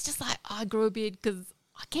 It's just like, I grew a beard because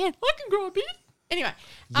I can grow a beard. Anyway.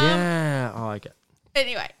 Yeah. Oh, okay.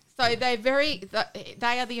 Anyway, so they are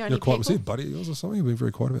the only You're quiet. Was he a people. buddy of yours or something? You've been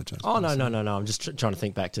very quiet about James. Oh, no. I'm just trying to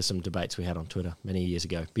think back to some debates we had on Twitter many years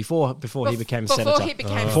ago. Before he became a Before senator. he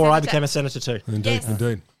became a Before I senator. became a senator too. Indeed, Yes.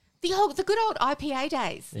 indeed. The good old IPA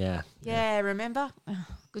days. Yeah. Yeah, remember? Oh,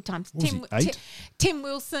 good times. What was he, 8? Tim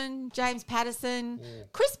Wilson, James Patterson,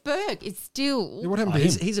 Chris Berg is still. Yeah, what happened to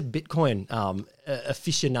him? He's a Bitcoin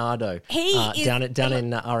aficionado He is- down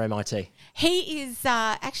in RMIT. He is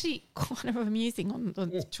actually kind of amusing on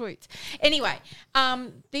the tweets. Anyway,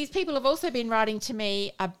 these people have also been writing to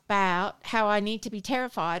me about how I need to be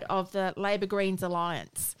terrified of the Labor Greens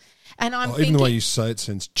alliance. And I'm thinking, Even the way you say it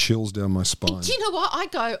sends chills down my spine. do you know what?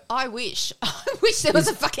 I wish there was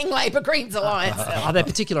a fucking Labor Greens alliance. Are there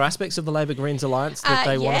particular aspects of the Labor Greens alliance that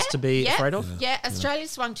they want us to be afraid of? Yeah, Australia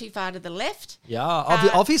swung too far to the left. Yeah,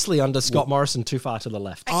 obviously under Scott Morrison, too far to the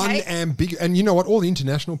left. Okay. Unambiguous. And you know what? All the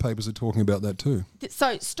international papers are talking about that too.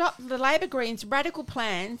 So stop the Labor Greens' radical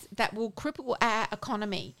plans that will cripple our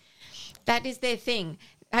economy. That is their thing.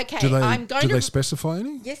 Okay, Do I'm they specify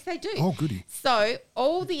any? Yes, they do. Oh, goody. So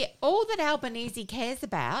all that Albanese cares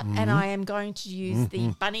about, and I am going to use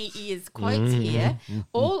the bunny ears quotes here,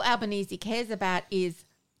 all Albanese cares about is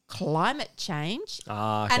climate change,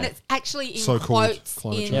 Okay. and it's actually in So-called quotes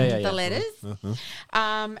climate in change. the letters.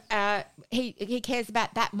 He cares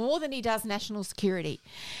about that more than he does national security,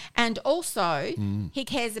 and also he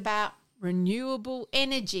cares about renewable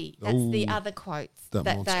energy. That's the other quotes that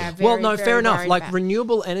that monster. they are very, Well, no, very fair enough. worried Like about.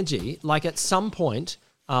 renewable energy, like at some point,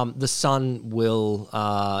 the sun will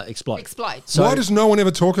explode. Explode. So Why does no one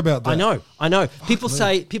ever talk about that? I know. People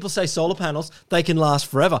say solar panels, they can last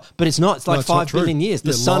forever, but it's not. It's like it's not 5 true. billion years.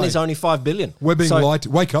 The Yeah, sun lie. is only 5 billion. We're being So- lied to.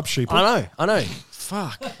 Wake up, sheep. I know.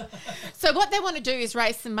 Fuck. So what they want to do is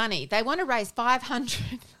raise some money. They want to raise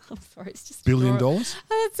 500. I'm sorry, it's just $billion? adorable.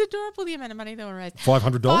 Oh, it's adorable the amount of money they want to raise.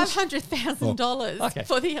 $500? $500,000 okay.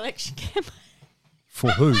 for the election campaign.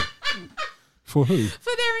 For who? For who?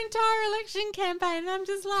 For their entire election campaign. And I'm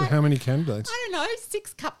just For like, how many candidates? I don't know,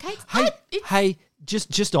 6 cupcakes. Hey,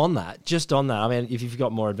 just on that. I mean, if you've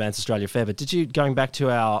got more Advanced Australia Fair, but did you going back to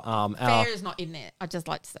our Fair is not in there. I'd just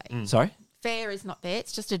like to say. sorry? Fair is not there.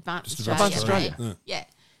 It's just Advanced Just Australia. Advanced Australia. mate. Yeah.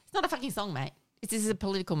 It's not a fucking song, mate. This is a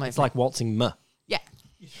political movement. It's like waltzing muh. Yeah.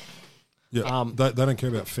 Yeah, they don't care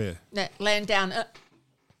about fair. No, land down.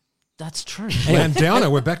 That's true. Landowner,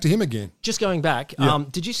 we're back to him again. Just going back, Yeah.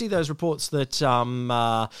 did you see those reports that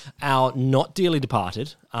our not dearly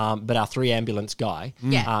departed, but our 3 ambulance guy,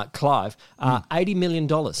 Yeah. Clive, $80 million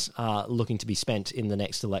looking to be spent in the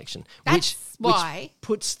next election. That's why- Which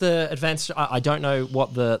puts the advanced... I don't know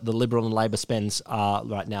what the Liberal and Labor spends are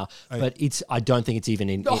right now, but I don't think it's even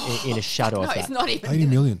in a shadow No, of that. it's not even. 80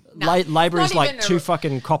 million. Labor not is like even 2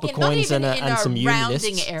 fucking copper not coins even and in some a rounding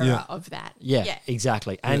unionists. era Yeah. of that. Yeah,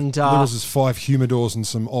 exactly. And Liberals is 5 humidors and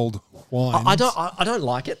some old wines. I don't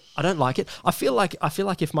like it. I feel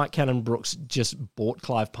like if Mike Cannon Brooks just bought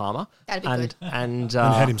Clive Palmer That'd be and good. And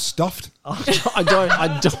had him stuffed. I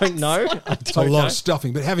don't know. It's a lot of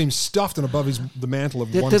stuffing, but have him stuffed and above the mantle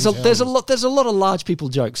of one There's of his a houses. lot of large people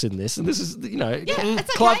jokes in this, and this is Yeah,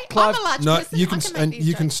 it's Clive, okay. Clive, I'm a large No, person. you I can make and these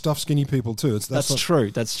you can jokes. stuff skinny people too. That's not-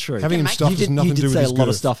 true. That's true. Having him make- stuffed you has did, nothing you to did do with say his a lot of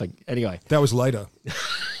girth. stuffing. Anyway, That was later.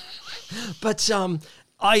 but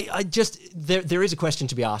I just there is a question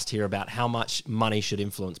to be asked here about how much money should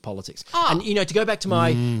influence politics. And to go back to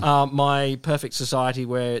my my perfect society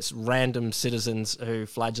where it's random citizens who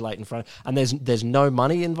flagellate in front, and there's no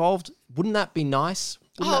money involved. Wouldn't that be nice?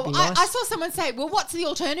 Wouldn't that be nice? I saw someone say, well, what's the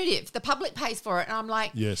alternative? The public pays for it. And I'm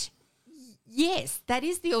like, Yes. yes, that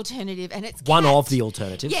is the alternative. And it's One capped. of the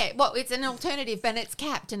alternatives. Yeah, well, it's an alternative and it's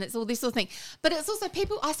capped and it's all this sort of thing. But it's also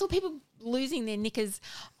I saw people losing their knickers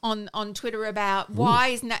on Twitter about why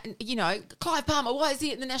is, Clive Palmer, why is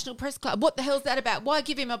he at the National Press Club? What the hell's that about? Why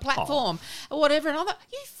give him a platform or whatever? And I thought,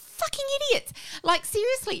 you fucking idiots. Like,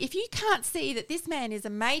 seriously, if you can't see that this man is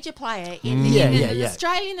a major player in an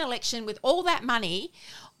Australian election with all that money...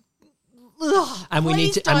 Ugh, And we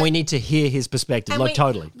need to hear his perspective. and Like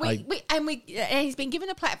totally. and he's been given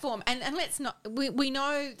a platform, and let's not. We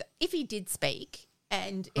know that if he did speak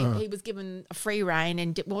and he was given a free rein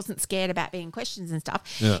and wasn't scared about being questions and stuff,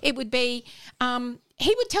 it would be.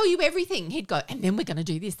 He would tell you everything. He'd go, and then we're going to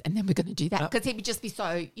do this, and then we're going to do that, because he would just be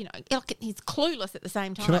so, like he's clueless at the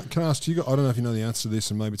same time. Can I ask you? I don't know if you know the answer to this,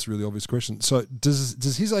 and maybe it's a really obvious question. So does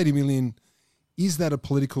his 80 million? Is that a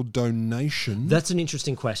political donation? That's an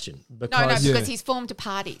interesting question No, because because he's formed a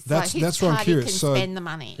party. So That's his what I'm party curious. can So- spend the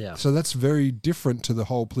money. Yeah. So that's very different to the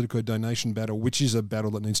whole political donation battle, which is a battle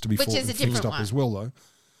that needs to be Which fought is and a fixed different up one. as well, though.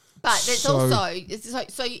 But there's So- also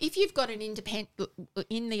so if you've got an independent,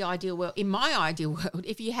 in the ideal world, in my ideal world,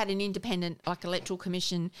 if you had an independent like electoral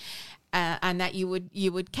commission and that you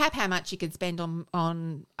would cap how much you could spend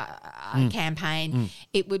on a campaign.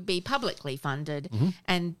 It would be publicly funded,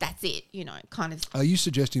 and that's it. Kind of. Are you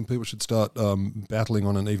suggesting people should start battling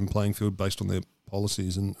on an even playing field based on their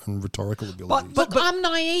policies and rhetorical abilities? But I'm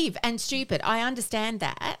naive and stupid. I understand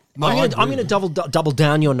that. No, I'm I going agree. to double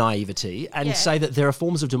down your naivety and Yeah. say that there are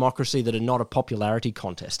forms of democracy that are not a popularity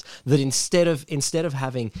contest. That instead of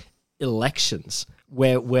having elections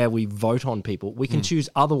where we vote on people, we can choose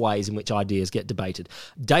other ways in which ideas get debated.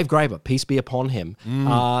 Dave Graeber, peace be upon him,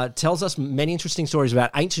 tells us many interesting stories about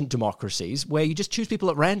ancient democracies where you just choose people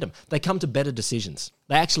at random. They come to better decisions.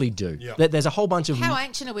 They actually do. Yeah. There's a whole bunch of... How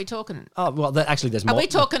ancient are we talking? Oh, well, there's Are more. we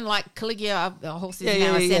talking like Caligula, a horse is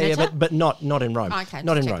now a senator? but not in Rome. Okay,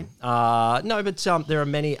 not in just Rome. No, but there are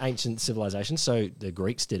many ancient civilizations. So the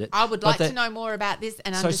Greeks did it. I would But like the- to know more about this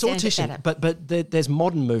and So understand it sortition, better. but there's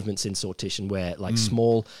modern movements in sortition where like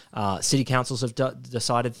small city councils have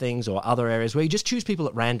decided things, or other areas where you just choose people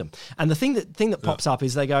at random. And the thing that pops up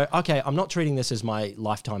is they go, okay, I'm not treating this as my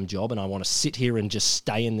lifetime job, and I want to sit here and just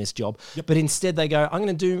stay in this job. But instead they go, I'm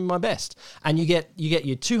going to do my best. And you get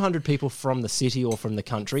your 200 people from the city or from the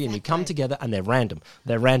country, and you come together, and they're random.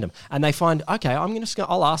 And they find, okay,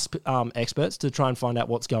 I'll ask experts to try and find out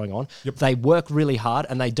what's going on. They work really hard,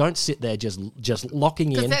 and they don't sit there just locking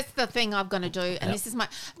Because in. that's the thing I'm going to do, and this is my...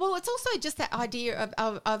 Well, it's also just that idea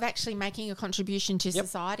of actually making a contribution to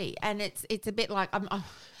society, and it's a bit like...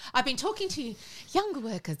 I've been talking to younger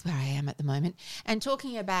workers where I am at the moment, and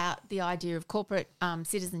talking about the idea of corporate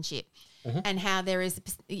citizenship, and how there is,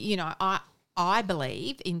 I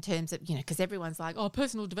believe in terms of, because everyone's like, oh,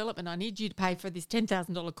 personal development, I need you to pay for this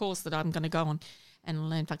 $10,000 course that I'm going to go on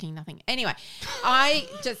and learn fucking nothing. Anyway, I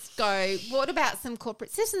just go, what about some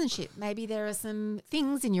corporate citizenship? Maybe there are some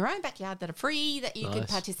things in your own backyard that are free that you could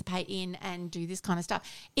participate in and do this kind of stuff.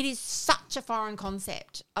 It is such a foreign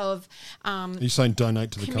concept of Are you saying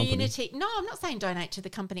donate to the community. company? No, I'm not saying donate to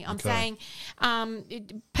the company. I'm saying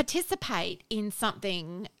participate in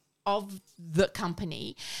something of the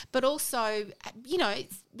company, but also,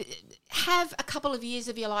 have a couple of years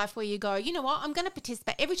of your life where you go, you know what, I'm going to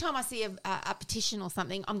participate. Every time I see a petition or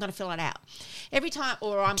something, I'm going to fill it out. Every time,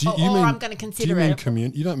 or I'm going to consider do you it.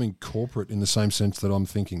 mean you don't mean corporate in the same sense that I'm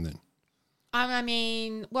thinking then? I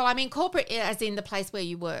mean corporate as in the place where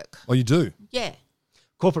you work. Oh, you do? Yeah.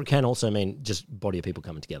 Corporate can also mean just body of people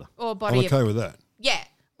coming together. Or I'm body okay of... with that. Yeah.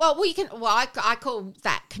 Well, you can. Well, I call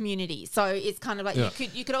that community. So it's kind of like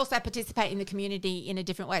you could also participate in the community in a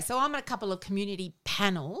different way. So I'm at a couple of community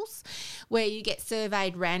panels where you get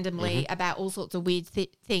surveyed randomly about all sorts of weird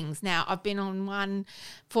things. Now I've been on one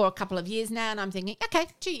for a couple of years now, and I'm thinking, okay,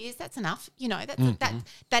 2 years, that's enough.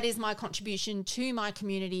 That is my contribution to my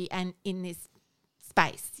community and in this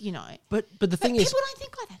space. But the thing is, people don't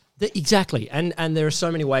think like that. Exactly, and there are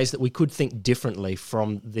so many ways that we could think differently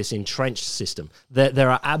from this entrenched system.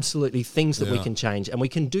 There are absolutely things that we can change, and we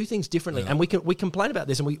can do things differently. And we complain about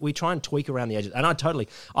this, and we try and tweak around the edges. And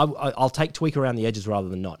I'll take tweak around the edges rather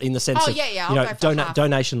than not, in the sense of I'll go for half.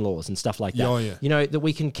 donation laws and stuff like that. Oh, yeah. That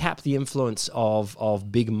we can cap the influence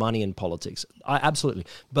of big money in politics. Absolutely,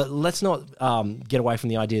 but let's not get away from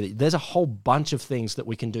the idea that there's a whole bunch of things that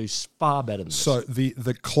we can do far better than this. So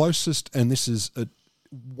the closest, and this is a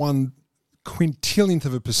 1/quintillionth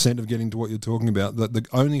of a percent of getting to what you're talking about, the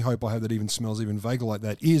only hope I have that even smells even vaguer like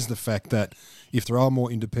that is the fact that if there are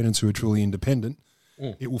more independents who are truly independent,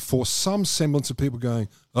 it will force some semblance of people going,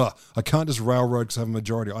 I can't just railroad because I have a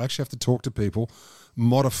majority. I actually have to talk to people,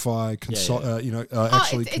 modify, concede.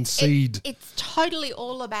 It's totally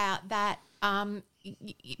all about that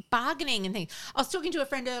bargaining and things. I was talking to a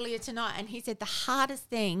friend earlier tonight, and he said the hardest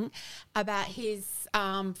thing about his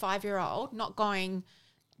 5-year-old not going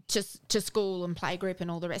to school and playgroup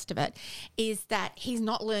and all the rest of it is that he's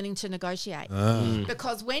not learning to negotiate.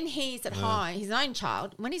 Because when he's at home, his own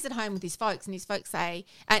child, when he's at home with his folks and his folks say,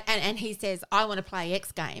 and he says, I want to play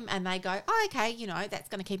X game, and they go, oh, okay, that's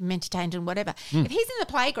going to keep him entertained and whatever. If he's in the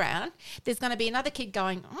playground, there's going to be another kid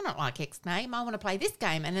going, I don't like X game, I want to play this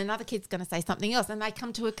game, and another kid's going to say something else, and they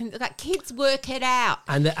come to kids work it out.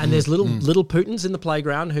 And there's little Putins in the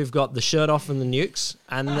playground who've got the shirt off and the nukes,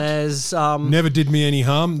 and there's never did me any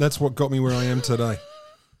harm. That's what got me where I am today.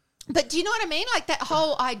 But do you know what I mean? Like that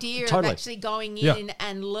whole idea Totally. of actually going in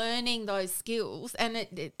and learning those skills. And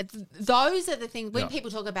those are the things when people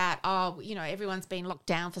talk about, everyone's been locked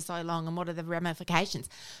down for so long and what are the ramifications?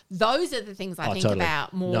 Those are the things I think totally.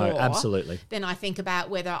 about more No, absolutely. than I think about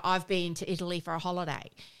whether I've been to Italy for a holiday.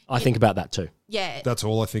 I think about that too. Yeah. That's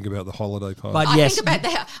all I think about the holiday part. But I yes, think about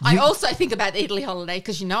that. I also think about the Italy holiday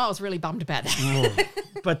because I was really bummed about that.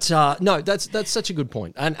 But no, that's such a good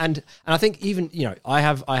point, and I think even I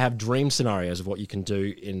have dream scenarios of what you can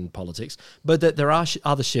do in politics, but that there are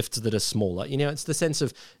other shifts that are smaller. It's the sense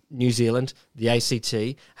of New Zealand, the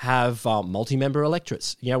ACT have multi-member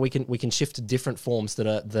electorates. We can shift to different forms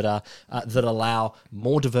that allow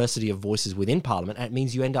more diversity of voices within Parliament, and it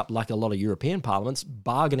means you end up like a lot of European parliaments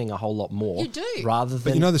bargaining a whole lot more. You do. Rather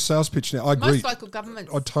than But the sales pitch now, I agree. Most local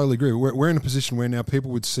governments. I totally agree. We're in a position where now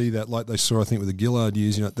people would see that, like they saw, I think, with the Gillard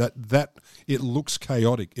years, that it looks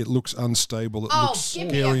chaotic, it looks unstable, it looks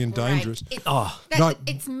give me a scary and break. dangerous.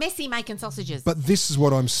 It's messy making sausages. But this is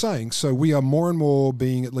what I'm saying. So we are more and more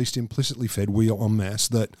being at least implicitly fed, we are en masse,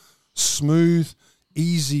 that smooth,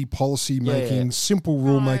 easy policy making, simple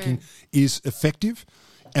rule making is effective.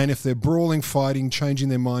 And if they're brawling, fighting, changing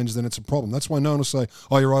their minds, then it's a problem. That's why no one will say,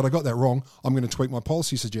 "Oh, you're right, I got that wrong. I'm going to tweak my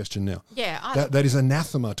policy suggestion now." Yeah, that is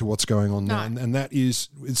anathema to what's going on now, and that is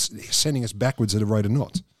it's sending us backwards at a rate of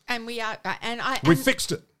knots. And we are, We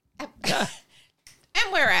fixed it. And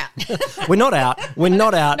we're out. We're not out. We're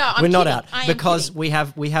not out. No, I'm we're not kidding. out I am because kidding.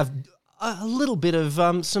 we have a little bit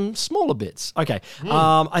of some smaller bits. Okay,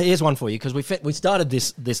 here's one for you because we started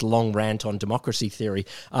this long rant on democracy theory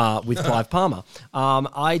with Clive Palmer.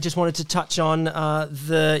 I just wanted to touch on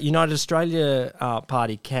the United Australia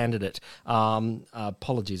Party candidate.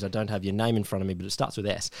 Apologies, I don't have your name in front of me, but it starts with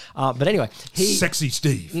S. But anyway, Sexy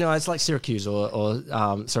Steve. No, it's like Syracuse or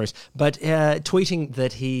sorry, but tweeting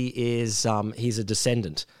that he's a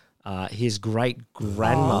descendant. His great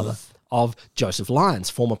grandmother. Of Joseph Lyons,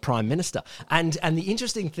 former Prime Minister. And the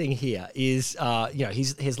interesting thing here is,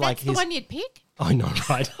 he's like... That's the one you'd pick? I know,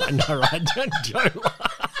 right? Don't joke.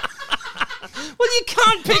 Well, you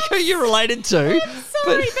can't pick who you're related to.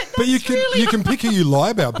 Sorry, but But you can pick who you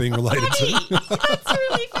lie about being related to. that's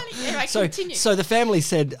really funny. Anyway, continue. So the family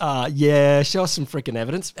said, yeah, show us some freaking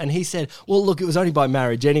evidence. And he said, well, look, it was only by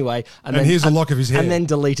marriage anyway. And here's a lock of his hair. And then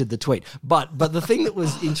deleted the tweet. But the thing that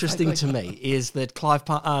was interesting to me is that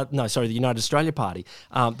the United Australia Party,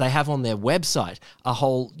 they have on their website a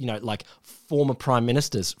whole, former prime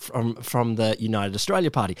ministers from the United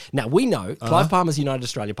Australia Party. Now, we know Clive Palmer's United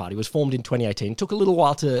Australia Party was formed in 2018. Took a little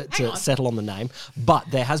while to settle on the name, but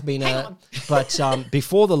there has been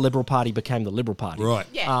before the Liberal Party became the Liberal Party, right?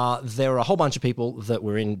 There are a whole bunch of people that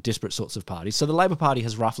were in disparate sorts of parties. So the Labor Party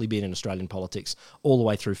has roughly been in Australian politics all the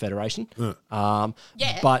way through Federation. But all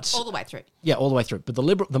the way through. Yeah, all the way through. But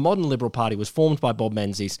the modern Liberal Party was formed by Bob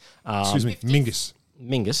Menzies.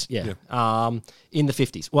 Mingus, in the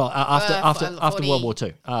 50s. Well, after World War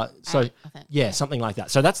II. Something like that.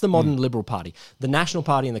 So that's the modern Liberal Party. The National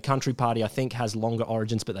Party and the Country Party, I think, has longer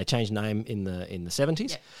origins, but they changed name in the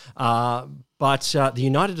 70s. Yeah. But the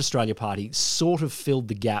United Australia Party sort of filled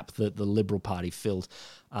the gap that the Liberal Party filled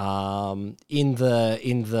in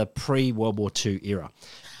the pre-World War II era.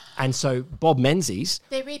 And so Bob Menzies...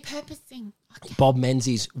 They're repurposing. Okay. Bob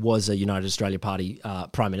Menzies was a United Australia Party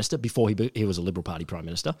Prime Minister before he was a Liberal Party Prime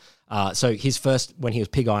Minister. So his first, when he was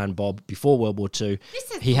Pig Iron Bob, before World War II,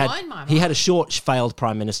 he had a short failed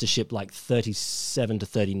prime ministership, like 37 to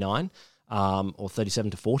 39 or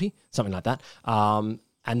 37 to 40, something like that. And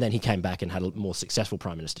then he came back and had a more successful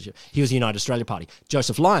prime ministership. He was the United Australia Party.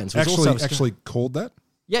 Joseph Lyons was actually called that?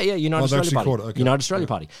 Yeah, United Australia Party. Okay. United Australia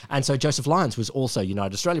Party. And so Joseph Lyons was also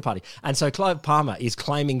United Australia Party. And so Clive Palmer is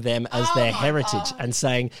claiming them as their heritage and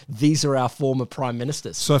saying, these are our former prime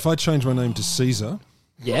ministers. So if I change my name to Caesar...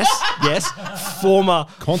 Yes. Former...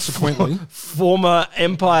 Consequently... Former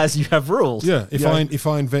empires you have ruled. Yeah, if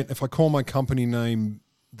I call my company name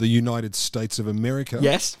the United States of America...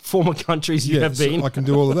 Yes, former countries you have been. I can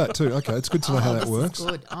do all of that too. Okay, it's good to know how that works. Is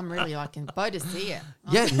good. I'm really liking Boadicea.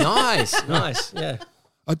 Yeah, nice, yeah.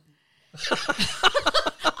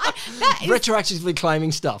 Retroactively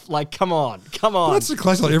claiming stuff. Like, come on. Well, that's the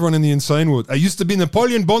case like everyone in the Insane would. I used to be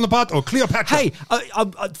Napoleon Bonaparte or Cleopatra. Hey,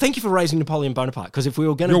 thank you for raising Napoleon Bonaparte, because if we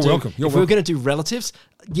were going to we were going to do relatives,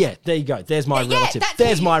 there you go. There's my relative.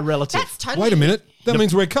 There's my relative. That's totally... Wait a minute. That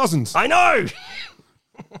means we're cousins. I know.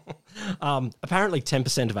 Apparently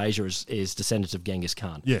 10% of Asia is descendants of Genghis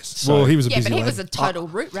Khan. Yes. So, well, he was a busy but he lad. was a total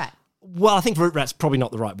root rat. Well, I think root rat's probably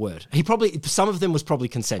not the right word. Some of them was probably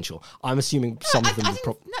consensual. I'm assuming some of them were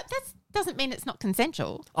probably... No, that doesn't mean it's not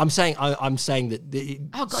consensual. I'm saying that...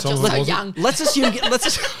 Oh, God, you're so young. Let's assume...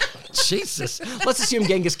 Jesus. Let's assume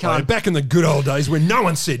Genghis Khan... Back in the good old days when no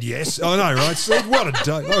one said yes. I know, right? So what a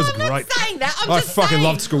day. That was great. I'm not saying that. I fucking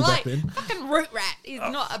loved school back then. Fucking root rat is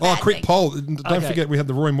not a bad quick thing. poll. Don't forget we had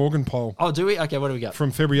the Roy Morgan poll. Oh, do we? Okay, what do we got? From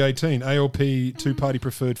February 18. ALP two-party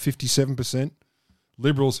preferred 57%.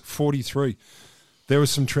 Liberals 43. There was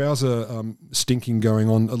some trouser stinking going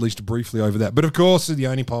on, at least briefly, over that. But of course, the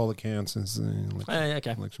only poll that counts is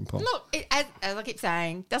the election poll. Look, as I keep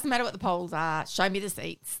saying, doesn't matter what the polls are. Show me the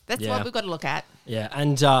seats. That's what we've got to look at. Yeah,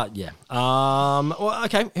 and well,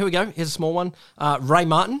 okay, here we go. Here's a small one. Ray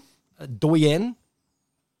Martin, doyen.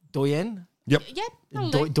 Yep.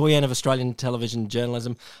 Doyen of Australian television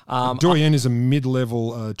journalism. Doyen is a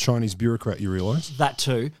mid-level Chinese bureaucrat, you realise? That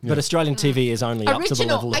too, but Australian TV is only up to the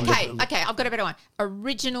level of... Okay, I've got a better one.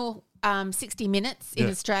 Original 60 Minutes in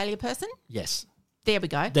Australia person. Yes. There we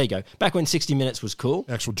go. There you go. Back when 60 Minutes was cool.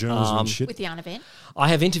 Actual journalism and shit. With the event. I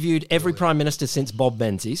have interviewed every Prime Minister since Bob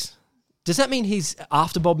Menzies. Does that mean he's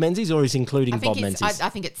after Bob Menzies or is including Bob Menzies? I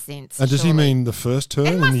think it's since. And does he mean the first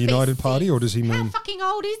term in the United Party, or does he mean... How fucking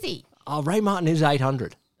old is he? Oh, Ray Martin is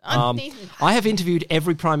 800. I have interviewed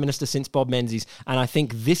every Prime Minister since Bob Menzies, and I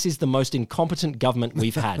think this is the most incompetent government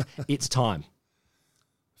we've had. It's time.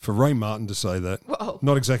 For Ray Martin to say that. Whoa.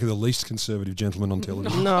 Not exactly the least conservative gentleman on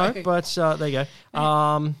television. No, but there you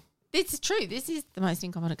go. This is true. This is the most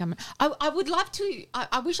incompetent government. I would love to.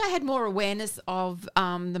 I wish I had more awareness of the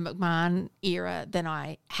McMahon era than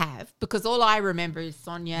I have, because all I remember is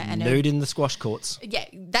Sonia and nude in the squash courts. Yeah,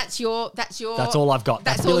 that's your. That's all I've got.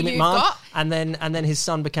 That's Billy all you've McMahon, got. and then his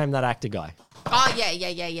son became that actor guy. Oh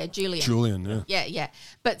yeah, Julian. Yeah.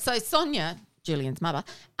 But so Sonia, Julian's mother,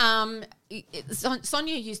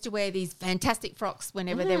 Sonia used to wear these fantastic frocks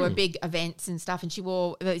whenever there were big events and stuff, and she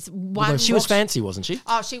wore this one. She was fancy, wasn't she?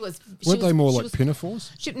 Oh, she was. Weren't they more like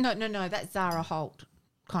pinafores? No, that's Zara Holt.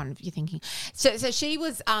 Kind of, you're thinking. So she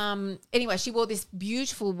was. Anyway, she wore this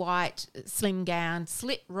beautiful white slim gown,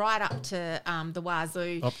 slit right up to the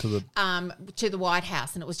wazoo, up to the White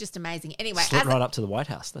House, and it was just amazing. Anyway, slit right up to the White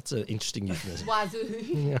House. That's an interesting euphemism.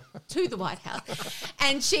 Wazoo to the White House,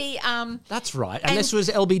 and she. That's right, and this was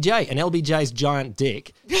LBJ, and LBJ's giant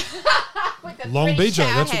dick. Long BJ,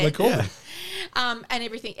 that's what they call it. And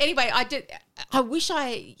everything. Anyway, I wish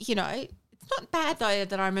It's not bad though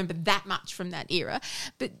that I remember that much from that era,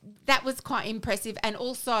 but that was quite impressive. And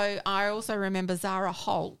also, I also remember Zara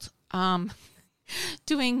Holt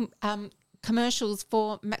doing commercials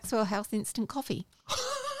for Maxwell House Instant Coffee.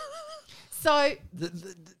 So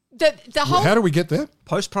the whole... How do we get there?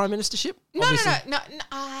 Post-Prime Ministership? No.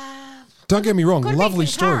 Don't get me wrong, Gotta be lovely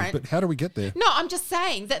story, concurrent. but how do we get there? No, I'm just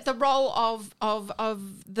saying that the role of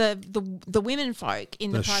the women folk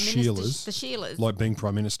in the Prime Minister, the Sheilas, like being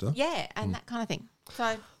Prime Minister. Yeah, and that kind of thing.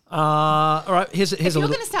 So... all right, here's if you're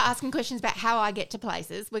going to start asking questions about how I get to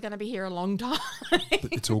places, we're going to be here a long time. But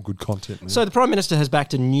it's all good content, man. So the Prime Minister has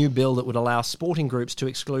backed a new bill that would allow sporting groups to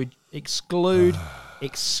exclude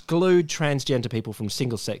transgender people from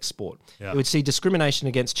single-sex sport. Yeah. It would see discrimination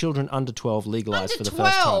against children under 12 legalised for the Under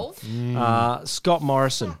first time. Scott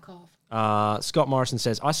Morrison. Fuck off. Scott Morrison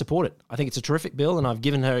says, I support it. I think it's a terrific bill and I've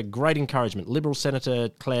given her great encouragement. Liberal Senator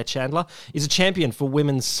Claire Chandler is a champion for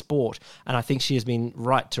women's sport and I think she has been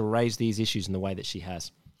right to raise these issues in the way that she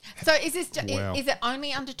has. So is this Wow. is it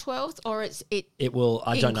only under 12s or It will,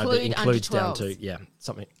 I don't know, but include includes down under to,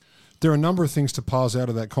 something. There are a number of things to parse out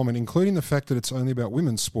of that comment, including the fact that it's only about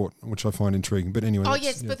women's sport, which I find intriguing. But anyway,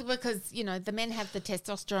 but because the men have the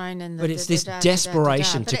testosterone and But it's this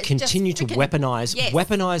desperation to continue to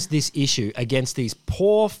weaponize this issue against these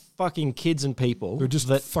poor fucking kids and people. Who are just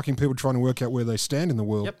fucking people trying to work out where they stand in the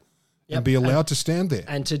world. Yep. And be allowed to stand there.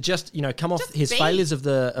 And to just, come off his failures of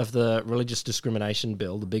the religious discrimination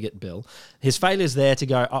bill, the bigot bill, his failures there to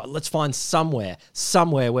go, let's find somewhere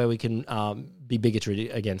where we can be bigotry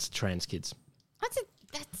against trans kids.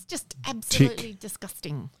 That's just absolutely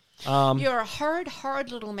disgusting. You're a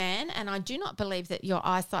horrid little man, and I do not believe that your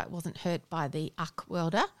eyesight wasn't hurt by the UCK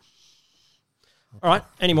welder. All right,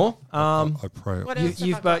 any more? I pray.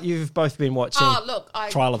 You've both been watching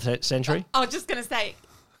Trial of the Century. I was just going to say...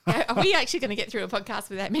 Are we actually going to get through a podcast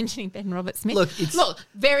without mentioning Ben Roberts-Smith? Look,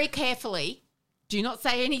 very carefully. Do not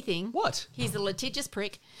say anything. What? He's a litigious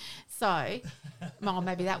prick. So,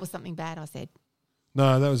 maybe that was something bad I said.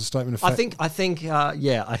 No, that was a statement of fact. I think,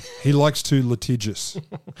 he likes to litigious.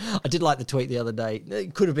 I did like the tweet the other day.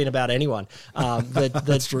 It could have been about anyone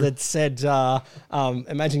that said,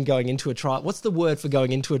 imagine going into a trial. What's the word for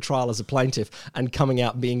going into a trial as a plaintiff and coming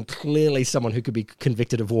out being clearly someone who could be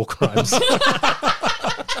convicted of war crimes?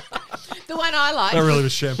 The one I liked. That really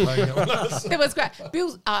was champagne. It was great.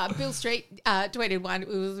 Bill Street tweeted one.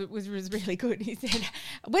 It was really good. He said,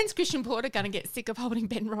 "When's Christian Porter going to get sick of holding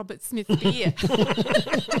Ben Roberts-Smith's beer?"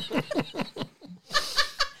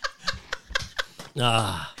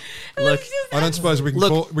 Look, I don't suppose we can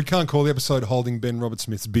Look- we can't call the episode "Holding Ben Robert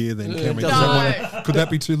Smith's Beer." Then can we? doesn't- Could that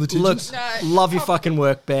be too look, litigious? love your fucking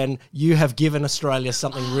work, Ben. You have given Australia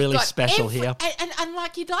something really God, special here. And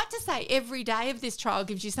like you'd like to say, every day of this trial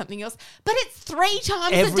gives you something else, but it's 3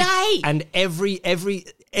 times a day. And every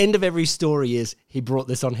end of every story is he brought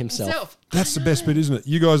this on himself. That's the best bit, isn't it?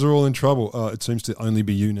 You guys are all in trouble. It seems to only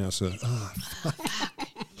be you now, sir. Oh, fuck.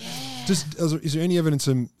 Is there any evidence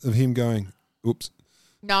of him going, oops?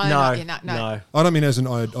 No. I don't mean as an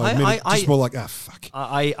I admit it, just more like, fuck.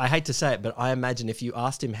 I hate to say it, but I imagine if you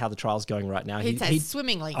asked him how the trial's going right now, He'd say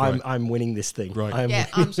swimmingly. I'm winning this thing. Right. I'm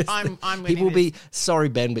winning this thing. I'm He winning will be sorry,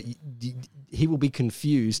 Ben, but he will be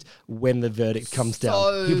confused when the verdict comes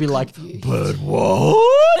down. He'll be like, but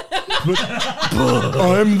what? but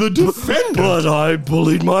I'm the defendant. But I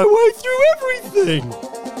bullied my way through everything.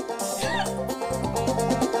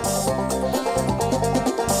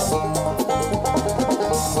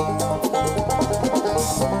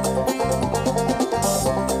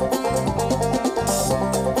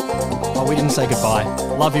 We didn't say goodbye.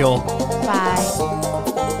 Love you all. Bye.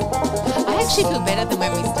 I actually feel better than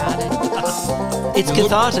when we started. It's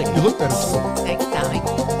cathartic. You look better too. Thanks, darling.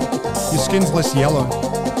 Your skin's less yellow.